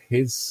for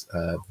his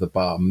The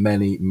Bar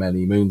many,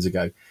 many moons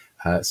ago.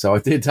 So I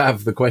did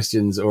have the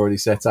questions already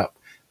set up,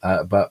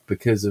 but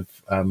because of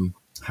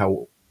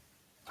how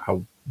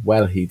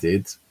well he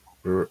did,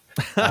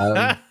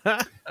 I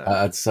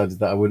decided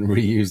that I wouldn't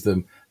reuse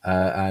them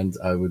and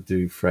I would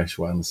do fresh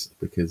ones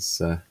because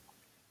yeah,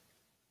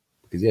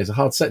 it's a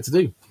hard set to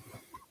do.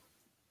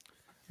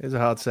 It's a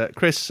hard set.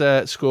 Chris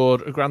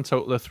scored a grand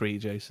total of 3,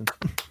 Jason.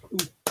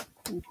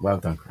 Well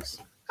done, Chris.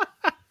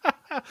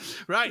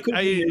 Right.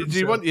 Do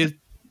you want your...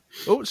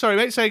 Oh, sorry,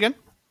 mate. Say again.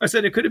 I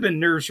said it could have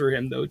been nerves for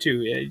him, though,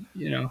 too. Yeah,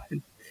 you know,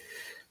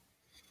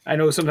 I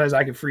know sometimes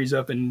I could freeze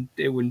up and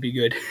it wouldn't be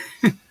good.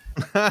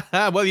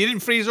 Well, you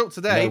didn't freeze up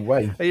today. No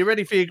way. Are you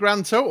ready for your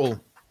grand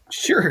total?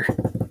 Sure.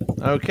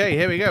 Okay,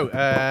 here we go.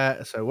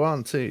 So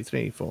 1, 2,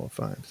 3, 4,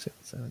 5, 6,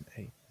 7,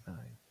 8, 9,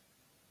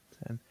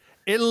 10,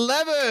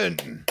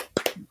 11.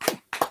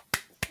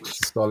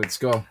 Solid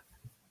score.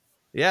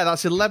 Yeah,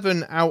 that's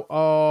 11 out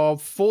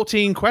of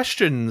 14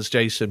 questions,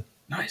 Jason.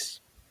 Nice.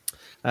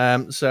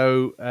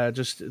 So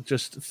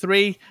just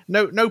 3,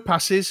 no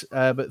passes,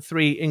 but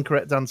 3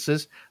 incorrect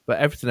answers, but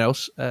everything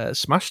else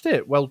smashed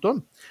it. Well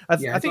done. I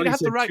think you had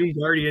the right Tomb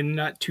Guardian,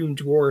 not Tomb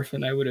Dwarf,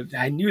 and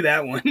I knew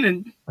that one.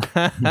 And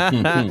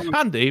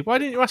Andy, why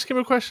didn't you ask him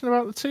a question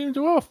about the Tomb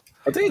Dwarf?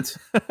 I did.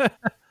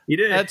 he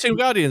did. Tomb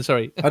Guardian,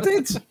 sorry. I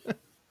did.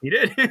 He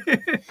did.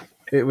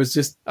 It was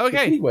just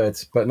Okay. the keyword,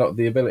 but not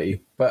the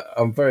ability. But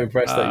I'm very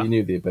impressed that you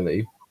knew the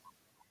ability.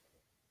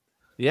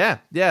 Yeah,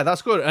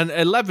 that's good. And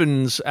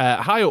 11's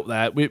high up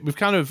there. We've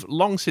kind of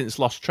long since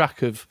lost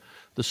track of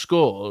the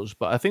scores,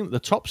 but I think the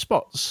top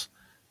spots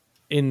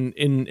in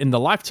the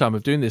lifetime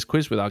of doing this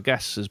quiz with our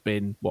guests has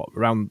been,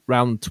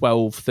 around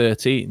 12,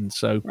 13.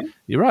 So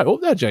you're right up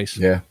there,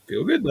 Jason. Yeah.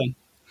 Feel good then.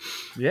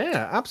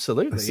 Yeah,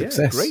 absolutely. A Yeah,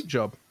 success. great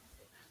job.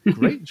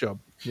 Great job.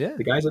 Yeah.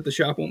 The guys at the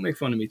shop won't make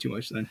fun of me too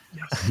much then.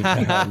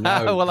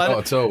 No, Well, not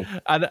at all.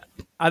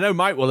 I know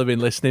Mike will have been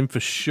listening for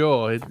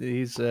sure.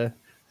 He's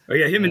Oh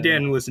yeah, him and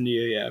Dan listen to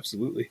you. Yeah,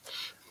 absolutely.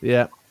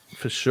 yeah,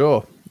 for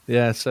sure.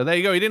 Yeah, so there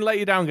you go. He didn't let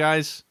you down,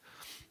 guys.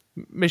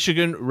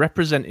 Michigan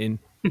representing.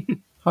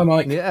 Hi,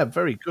 Mike. Yeah,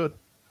 very good.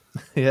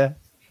 Yeah.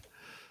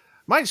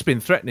 Mike's been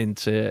threatening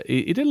to...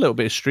 He did a little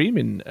bit of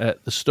streaming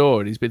at the store,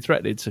 and he's been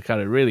threatening to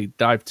kind of really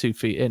dive 2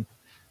 feet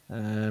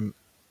in.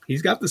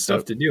 He's got the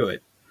stuff to do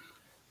it.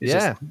 It's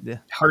Yeah.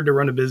 just hard to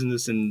run a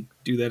business and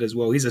do that as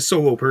well. He's a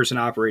solo person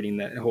operating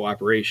that whole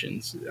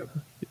operation. So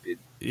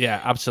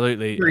Yeah,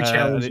 absolutely. very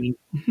challenging.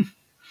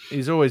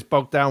 He's always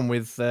bogged down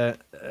with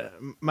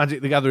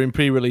Magic the Gathering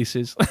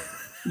pre-releases.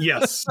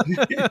 Yes.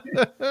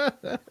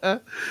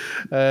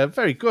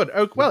 Very good.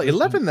 Oh, well,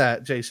 11 there,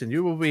 Jason.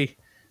 You will be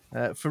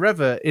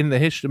forever in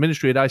the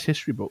Ministry of Dice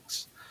history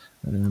books.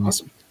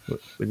 Awesome.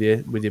 With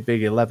your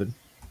big 11.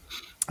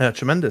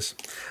 Tremendous.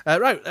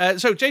 Right.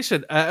 So,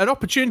 Jason, an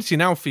opportunity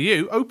now for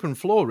you. Open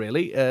floor,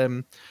 really.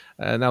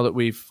 Now that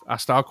we've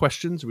asked our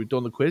questions, we've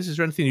done the quiz. Is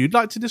there anything you'd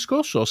like to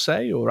discuss or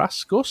say or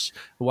ask us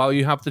while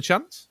you have the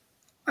chance?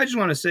 I just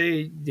want to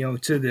say,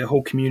 to the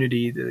whole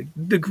community,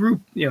 the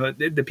group,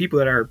 the people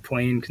that are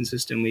playing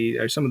consistently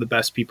are some of the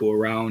best people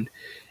around.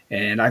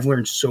 And I've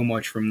learned so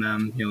much from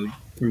them,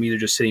 from either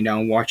just sitting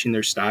down, watching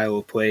their style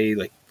of play,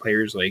 like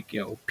players like,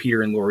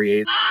 Peter and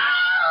Laurier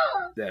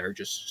that are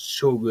just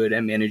so good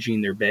at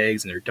managing their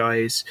bags and their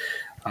dice.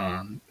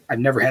 I've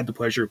never had the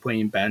pleasure of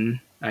playing Ben.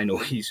 I know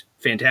he's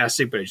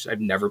fantastic, but I've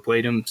never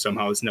played him.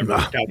 Somehow it's never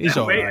worked out he's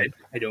that all way. right.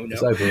 I don't know.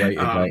 It's overrated,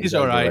 mate. He's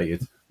all right.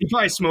 Overrated. He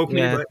probably smoked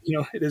me, Yeah. but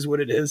it is what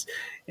it is.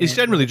 He's And,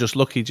 generally just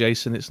lucky,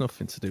 Jason. It's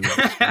nothing to do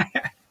with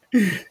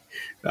it.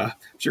 I'm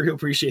sure he'll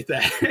appreciate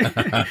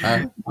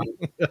that.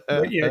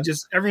 But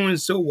just everyone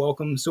is so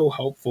welcome, so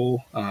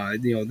helpful.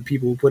 The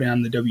people who put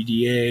on the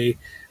WDA.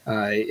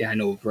 I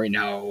know right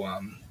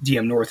now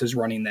DM North is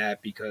running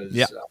that because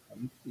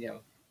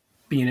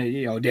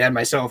being a dad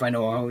myself, I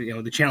know how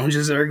the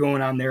challenges that are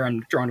going on there.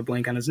 I'm drawing a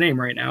blank on his name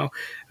right now,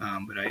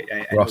 but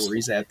I know where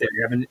he's at there.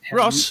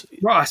 Ross,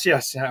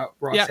 yes,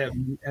 Ross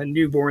having a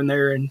newborn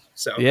there, and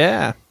so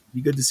yeah,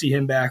 be good to see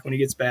him back when he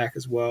gets back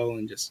as well.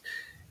 And just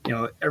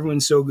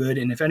everyone's so good.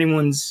 And if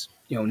anyone's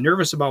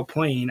nervous about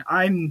playing.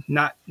 I'm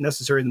not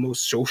necessarily the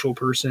most social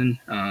person.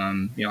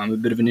 I'm a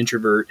bit of an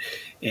introvert,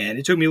 and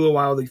it took me a little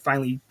while to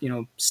finally,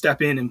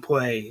 step in and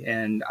play.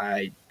 And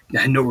I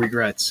had no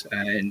regrets.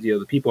 And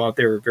the people out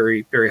there are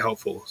very, very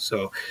helpful.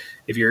 So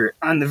if you're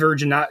on the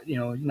verge of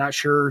not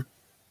sure,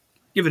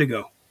 give it a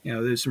go.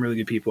 There's some really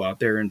good people out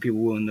there, and people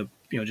willing to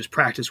just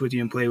practice with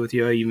you and play with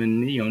you,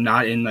 even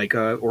not in like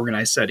a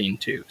organized setting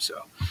too. So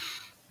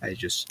I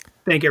just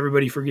thank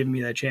everybody for giving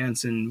me that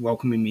chance and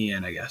welcoming me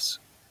in, I guess.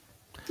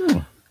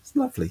 Oh, it's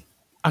lovely.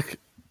 I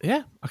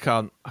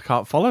can't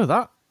follow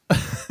that.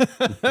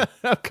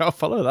 I can't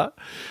follow that.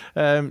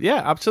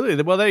 Yeah,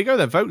 absolutely. Well, there you go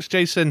then, folks.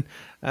 Jason,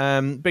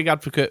 big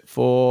advocate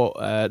for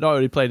not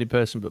only playing in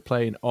person but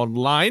playing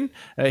online.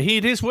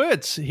 Heed his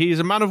words. He is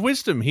a man of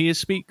wisdom. He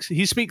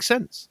speaks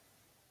sense.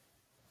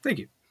 Thank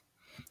you.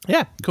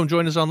 Yeah, come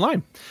join us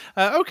online.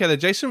 Okay then,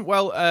 Jason.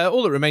 Well,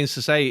 all that remains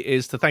to say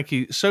is to thank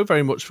you so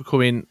very much for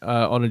coming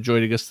on and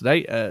joining us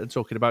today,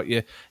 talking about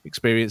your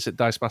experience at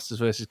Dice Masters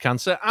versus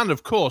Cancer, and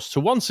of course to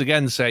once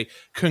again say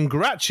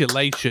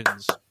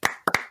congratulations.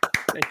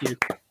 Thank you.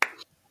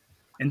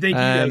 And thank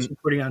you guys for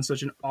putting on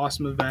such an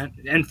awesome event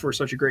and for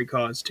such a great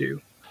cause too.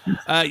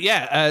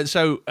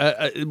 So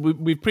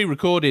we've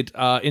pre-recorded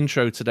our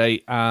intro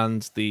today,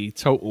 and the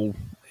total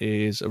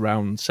is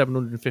around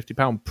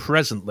 £750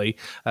 presently.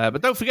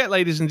 But don't forget,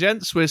 ladies and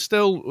gents,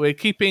 we're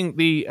keeping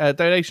the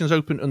donations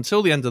open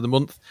until the end of the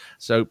month.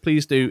 So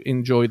please do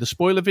enjoy the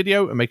spoiler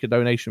video and make a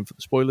donation for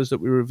the spoilers that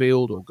we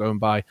revealed, or go and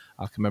buy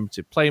our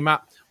commemorative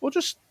playmat, or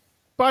just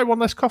buy one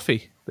less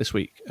coffee this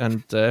week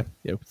and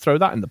throw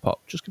that in the pot.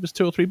 Just give us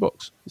 $2 or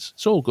 $3.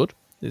 It's all good.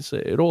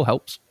 It all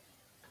helps.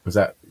 Was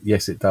that?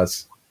 Yes, it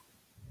does.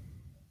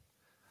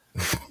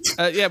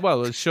 Yeah,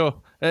 well, sure.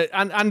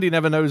 And Andy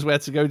never knows where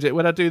to go.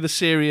 When I do the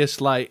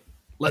serious, like,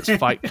 let's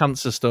fight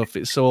cancer stuff,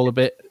 it's all a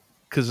bit,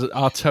 because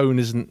our tone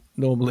isn't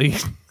normally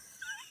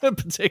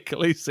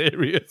particularly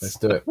serious. Let's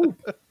do it.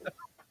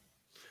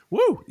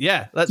 Woo!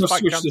 Yeah, let's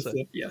fight cancer.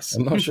 Yes.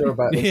 I'm not sure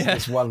about this.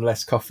 It's one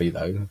less coffee,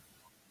 though.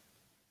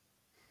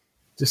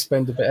 Just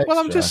spend a bit extra. Well,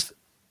 I'm just...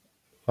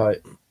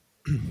 Like,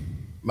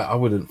 I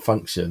wouldn't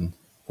function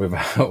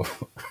without...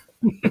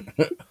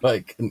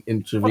 like an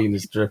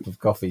intravenous drip of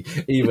coffee.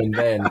 Even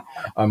then,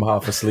 I'm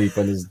half asleep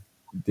and as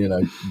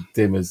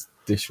dim as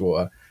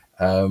dishwater.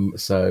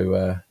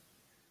 So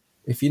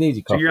if you need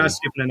your coffee, so you're not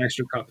skipping an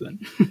extra cup then.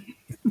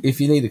 If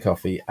you need a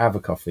coffee, have a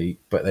coffee,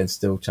 but then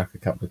still chuck a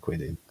couple of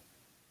quid in.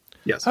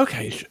 Yes.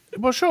 Okay.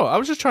 Well, sure. I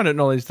was just trying to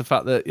acknowledge the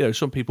fact that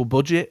some people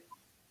budget,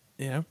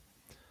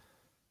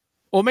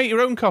 or make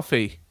your own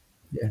coffee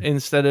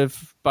instead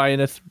of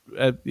buying a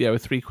 £3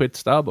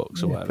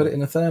 Starbucks or whatever. Put it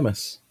in a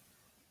thermos.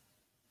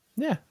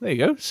 Yeah, there you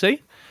go.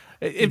 See?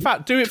 In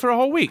fact, do it for a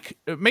whole week.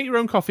 Make your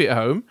own coffee at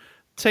home.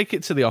 Take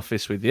it to the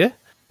office with you.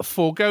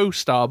 Forgo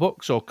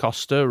Starbucks or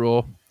Costa,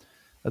 or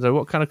I don't know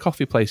what kind of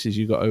coffee places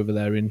you got over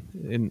there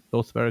in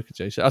North America,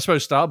 Jason. I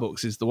suppose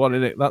Starbucks is the one,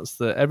 isn't it? That's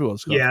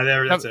everyone's got. Yeah,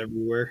 that's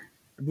everywhere.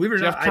 Believe it or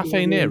not, I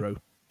Cafe Nero.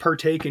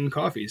 Partake in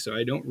coffee, so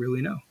I don't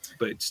really know.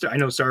 But I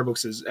know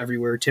Starbucks is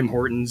everywhere. Tim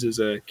Hortons is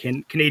a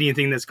Canadian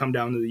thing that's come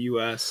down to the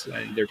U.S.,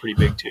 and they're pretty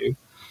big too.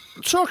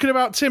 Talking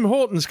about Tim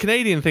Hortons,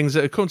 Canadian things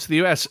that have come to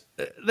the US,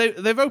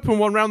 they've opened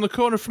one round the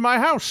corner from my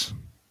house.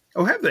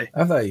 Oh, have they?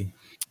 Have they?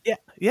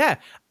 Yeah.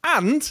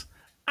 And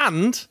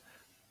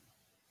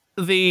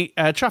the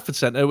Trafford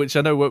Centre, which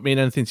I know won't mean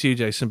anything to you,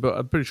 Jason, but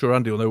I'm pretty sure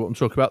Andy will know what I'm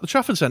talking about. The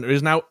Trafford Centre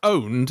is now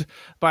owned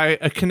by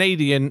a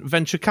Canadian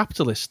venture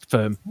capitalist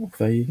firm. Oh,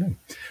 there you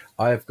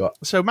go.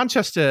 So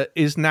Manchester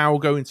is now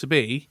going to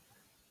be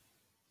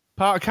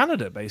part of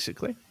Canada,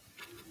 basically.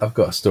 I've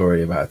got a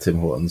story about Tim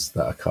Hortons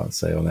that I can't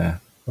say on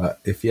air.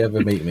 But if you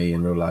ever meet me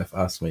in real life,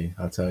 ask me.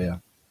 I'll tell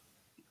you.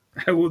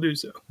 I will do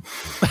so.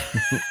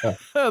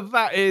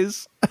 That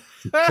is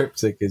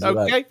cryptic, is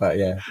okay. That? But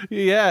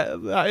yeah,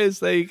 that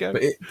is. There you go.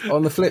 But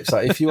on the flip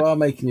side, if you are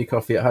making your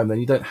coffee at home, then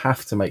you don't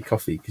have to make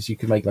coffee, because you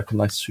can make like a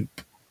nice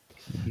soup.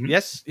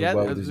 Yes, the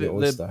world is your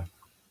oyster.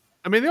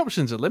 I mean, the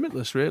options are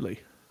limitless,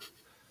 really.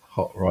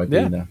 Hot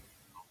Ribena.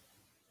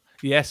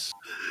 Yes.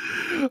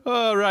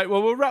 All right.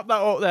 Well, we'll wrap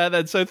that up there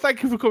then. So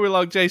thank you for coming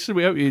along, Jason.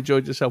 We hope you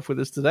enjoyed yourself with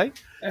us today.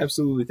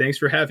 Absolutely. Thanks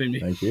for having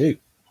me. Thank you.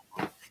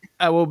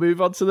 And we'll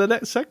move on to the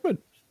next segment.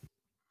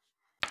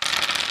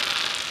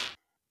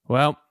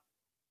 Well,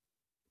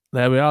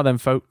 there we are then,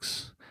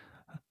 folks.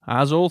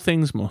 As all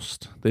things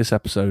must, this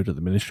episode of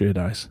the Ministry of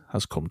Dice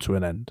has come to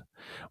an end.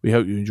 We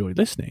hope you enjoyed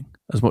listening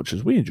as much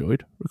as we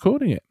enjoyed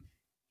recording it.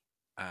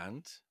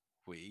 And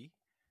we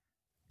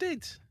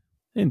did.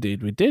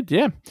 Indeed, we did,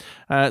 yeah.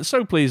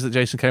 So pleased that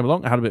Jason came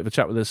along and had a bit of a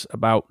chat with us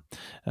about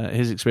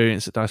his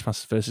experience at Dice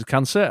Masters versus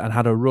Cancer and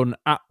had a run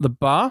at the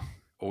bar.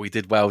 Oh, he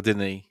did well,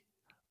 didn't he?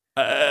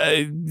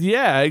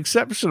 Yeah,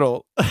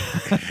 exceptional.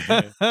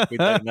 We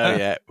don't know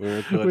yet.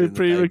 We're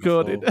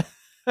pre-recorded.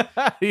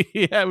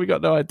 Yeah, we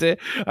got no idea.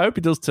 I hope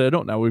he does turn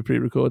up now. We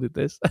pre-recorded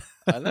this.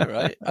 I know,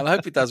 right? And I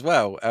hope he does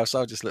well, else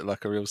I'll just look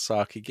like a real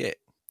sarky git.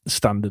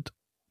 Standard.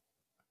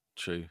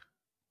 True.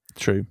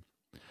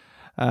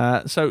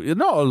 So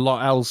not a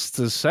lot else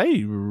to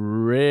say,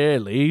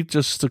 really.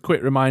 Just a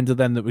quick reminder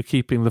then that we're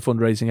keeping the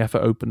fundraising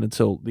effort open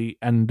until the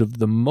end of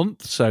the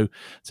month. So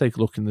take a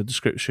look in the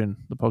description,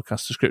 the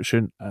podcast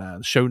description,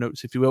 the show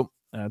notes, if you will,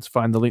 to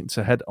find the link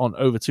to head on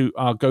over to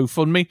our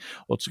GoFundMe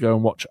or to go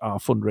and watch our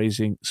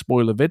fundraising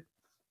spoiler vid.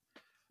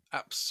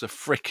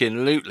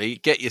 Abso-freaking-lutely.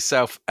 Get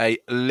yourself a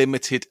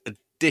limited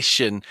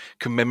edition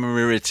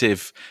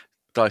commemorative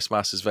Dice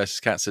Masters vs.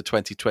 Cancer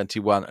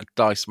 2021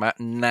 dice mat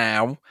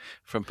now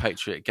from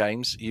Patriot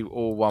Games. You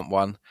all want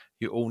one.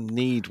 You all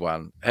need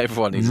one.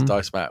 Everyone needs a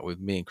dice mat with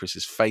me and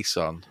Chris's face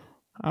on.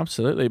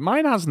 Absolutely.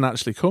 Mine hasn't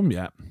actually come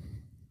yet.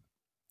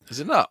 Is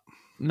it not?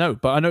 No,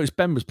 but I noticed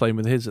Ben was playing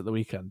with his at the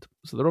weekend,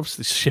 so they're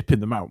obviously shipping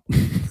them out.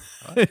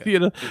 Okay.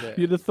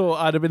 You'd have thought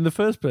I'd have been the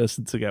first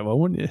person to get one,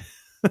 wouldn't you?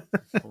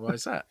 Why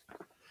is that?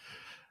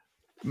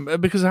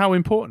 Because of how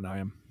important I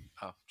am.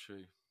 Oh,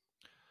 true.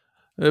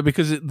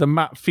 Because the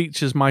map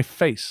features my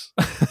face.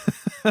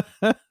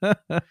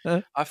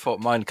 I thought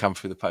mine come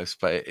through the post,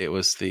 but it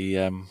was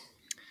the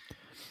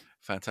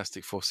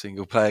Fantastic Four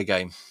single player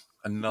game.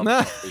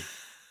 Another copy.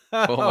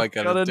 What am I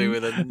going to do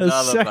with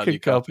another bloody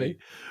copy?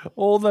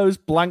 All those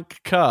blank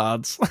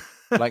cards.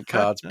 Blank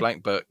cards,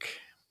 blank book.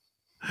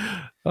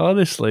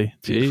 Honestly,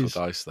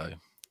 Beautiful dice, though.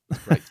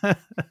 Great.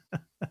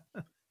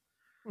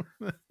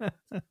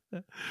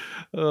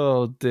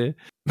 Oh, dear.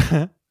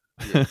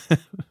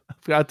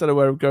 I don't know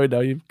where I'm going now.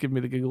 You've given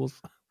me the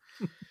giggles.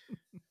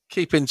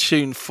 Keep in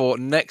tune for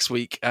next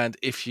week, and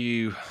if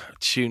you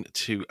tune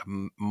to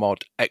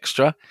Mod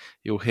Extra,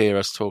 you'll hear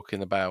us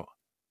talking about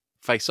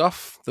Face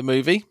Off, the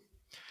movie.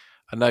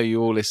 I know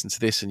you all listen to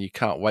this and you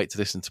can't wait to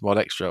listen to Mod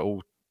Extra,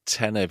 all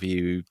 10 of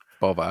you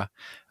bother.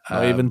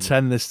 Not even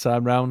 10 this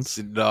time round.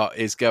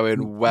 It's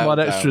going well Mod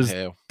Extra's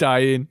downhill.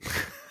 Dying.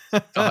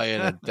 Dying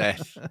a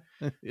death.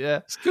 Yeah.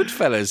 It's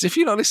Goodfellas. If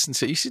you're not listening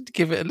to it, you should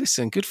give it a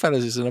listen.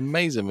 Goodfellas is an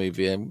amazing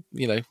movie, and,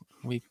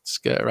 we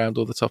skirt around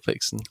all the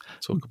topics and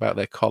talk about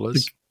their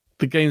collars.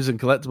 The Games and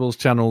Collectibles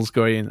channel's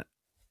going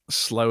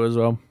slow as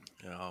well.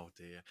 Oh,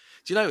 dear.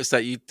 Do you notice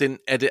that you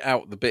didn't edit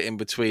out the bit in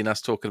between us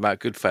talking about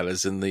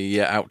Goodfellas and the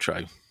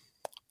outro?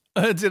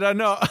 Did I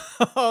not?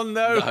 Oh,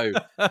 no. No.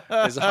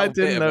 There's a whole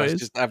bit of us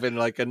just having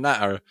like a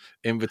natter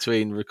in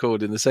between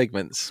recording the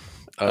segments.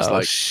 I was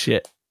like,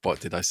 shit. What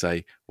did I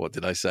say? What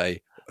did I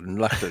say? And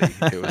luckily,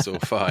 it was all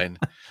fine.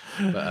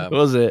 But,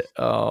 was it?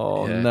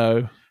 Oh, yeah,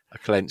 no. I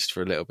clenched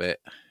for a little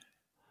bit.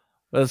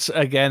 I've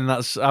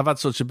had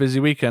such a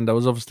busy weekend. I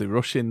was obviously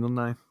rushing, didn't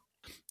I?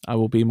 I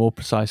will be more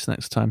precise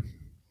next time.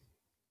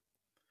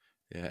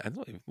 Yeah, and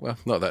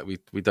not that we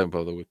don't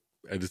bother with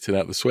editing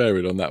out the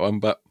swearing on that one,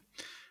 but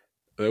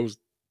there was,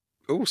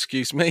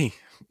 excuse me,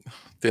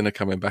 dinner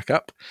coming back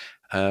up.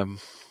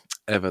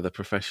 Ever the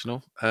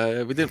professional.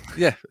 We didn't.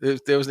 Yeah,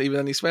 there wasn't even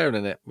any swearing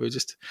in it. We were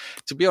just,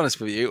 to be honest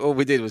with you, all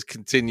we did was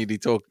continue to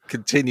talk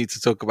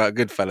about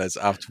Goodfellas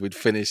after we'd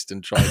finished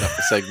and tried up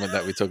the segment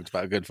that we talked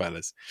about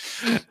Goodfellas.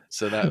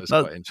 So that was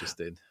quite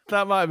interesting.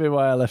 That might be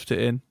why I left it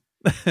in.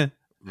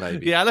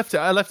 Maybe. Yeah, I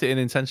left it in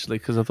intentionally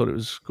because I thought it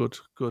was good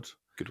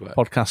work.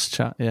 Podcast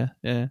chat.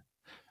 Yeah.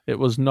 It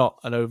was not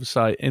an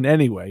oversight in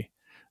any way.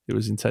 It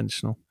was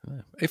intentional.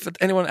 If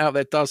anyone out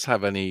there does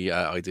have any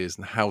ideas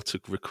on how to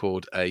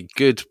record a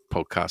good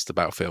podcast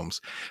about films,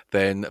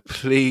 then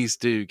please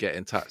do get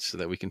in touch so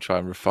that we can try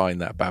and refine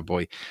that bad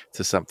boy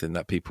to something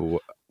that people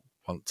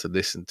want to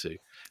listen to.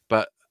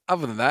 But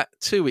other than that,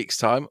 2 weeks'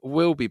 time,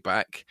 we'll be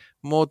back.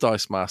 More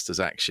Dice Masters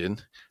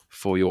action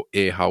for your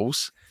ear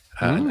holes,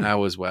 an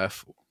hour's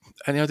worth.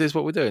 Any ideas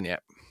what we're doing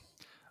yet?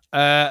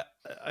 I've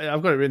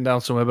got it written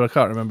down somewhere, but I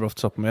can't remember off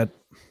the top of my head.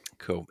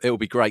 Cool. It'll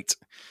be great.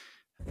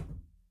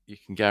 You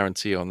can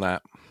guarantee on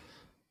that.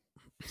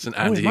 It's an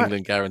Andy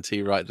England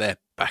guarantee right there.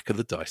 Back of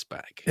the dice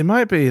bag. It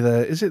might be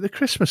is it the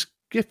Christmas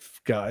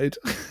gift guide?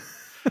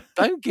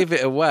 Don't give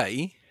it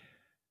away.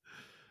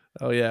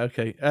 Oh yeah,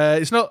 okay.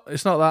 It's not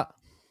that.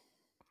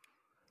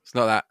 It's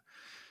not that.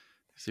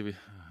 See,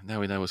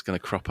 now we know what's going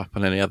to crop up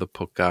on any other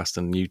podcast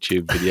and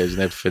YouTube videos and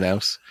everything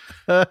else.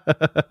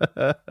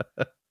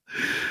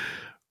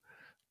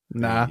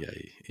 Nah.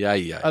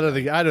 Yeah. I don't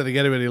think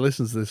anybody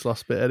listens to this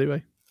last bit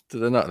anyway. Do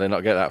they not? They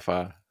not get that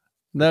far.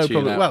 No,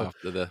 probably. Well,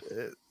 after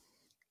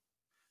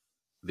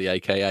the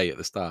AKA at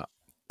the start.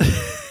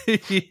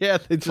 Yeah,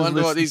 they just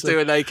wonder what he's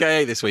doing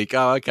AKA this week.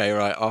 Oh, okay,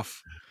 right,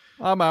 off.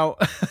 I'm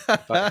out.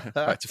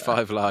 back to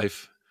 5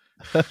 Live.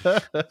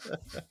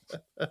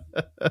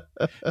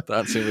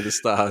 Dancing with the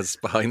Stars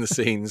behind the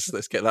scenes.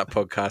 Let's get that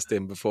podcast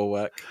in before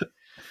work.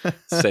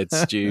 Said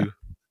Stu.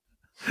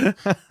 Peter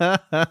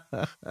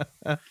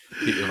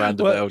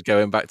Vanderbilt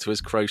going back to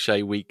his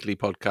Crochet Weekly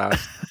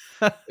podcast.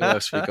 Who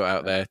else have we got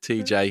out there?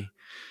 TJ.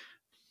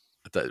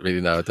 I don't really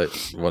know. I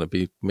don't want to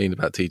be mean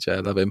about TJ. I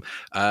love him.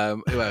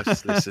 Who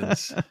else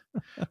listens?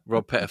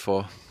 Rob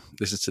Pettifor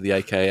listens to the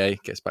AKA.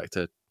 Gets back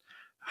to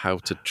how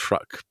to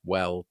truck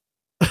well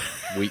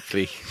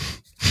weekly.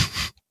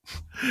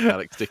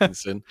 Alex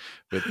Dickinson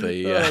with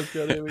the. Oh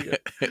God, here we go.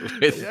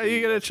 Are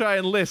you going to try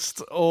and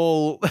list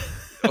all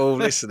all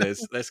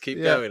listeners, let's keep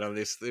Yeah. going on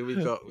this.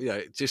 We've got,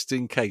 just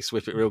in case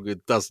Whip It Real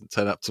Good doesn't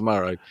turn up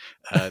tomorrow,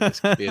 this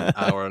could be an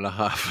hour and a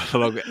half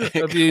long.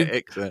 Have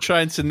you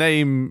trying to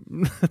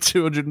name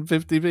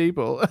 250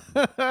 people?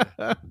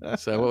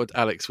 So what would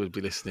Alex would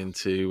be listening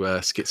to?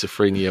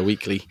 Schizophrenia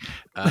Weekly.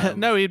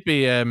 No, he'd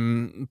be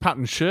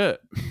patterned shirt.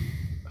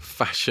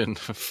 Fashion.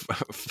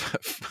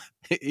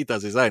 He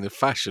does his own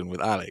fashion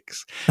with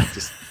Alex.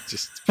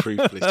 Just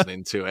proof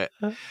listening to it.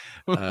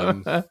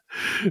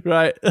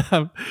 Right.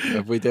 Are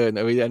we doing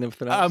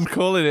anything else? I'm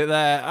calling it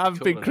there. I've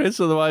been Chris,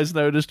 otherwise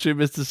known as True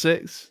Mr.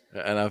 Six.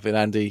 And I've been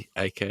Andy,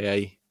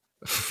 aka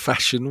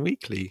Fashion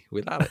Weekly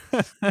with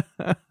Alex.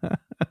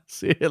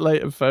 See you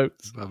later,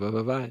 folks. Bye bye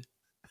bye bye.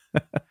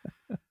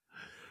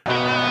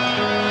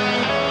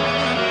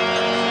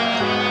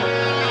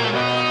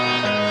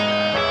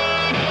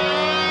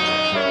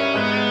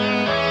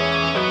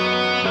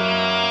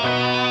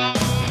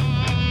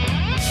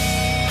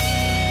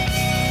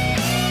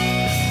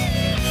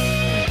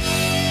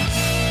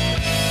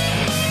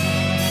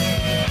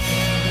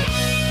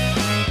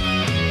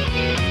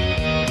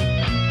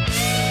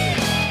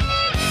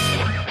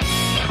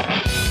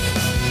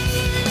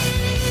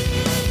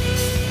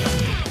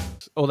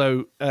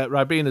 Although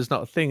Ribena is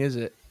not a thing, is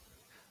it?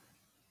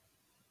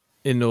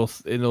 In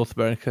North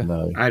America,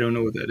 No. I don't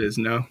know what that is.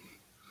 No.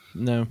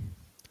 no.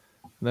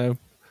 That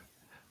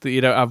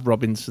you don't have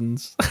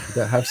Robinsons. You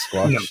don't have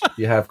squash.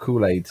 You have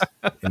Kool-Aid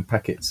in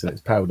packets and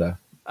it's powder.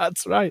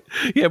 That's right.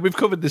 Yeah, we've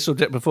covered this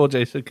subject before,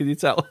 Jason. Can you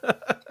tell?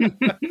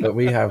 But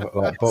we have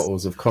like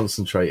bottles of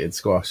concentrated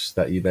squash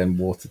that you then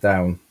water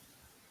down.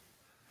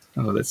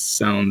 Oh, that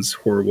sounds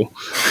horrible.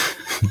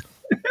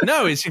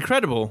 No, it's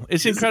incredible.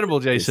 It's incredible,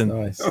 Jason.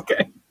 It's nice.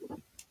 Okay.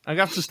 I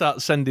have to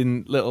start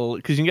sending little,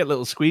 because you can get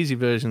little squeezy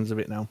versions of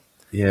it now.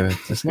 Yeah,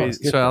 it's not as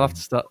good, So I'll though. have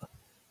to start.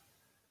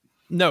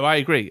 No, I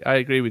agree. I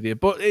agree with you.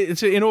 But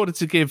it's in order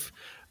to give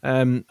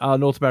our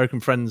North American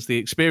friends the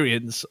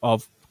experience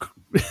of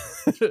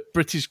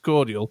British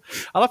cordial,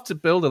 I'll have to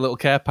build a little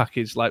care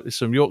package, like with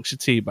some Yorkshire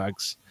tea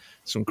bags,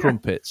 some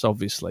crumpets,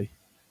 obviously,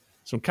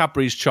 some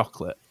Cadbury's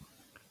chocolate.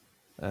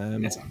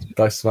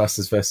 Dice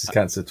Masters versus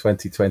Cancer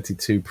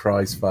 2022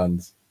 prize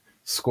funds.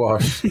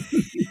 Squash,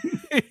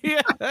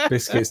 Yeah.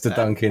 biscuits to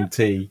Dunkin'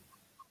 tea.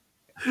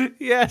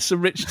 Yeah,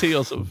 some rich tea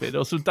or something,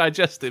 or some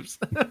digestives.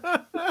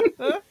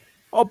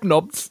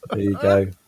 Hobnobs. There you go.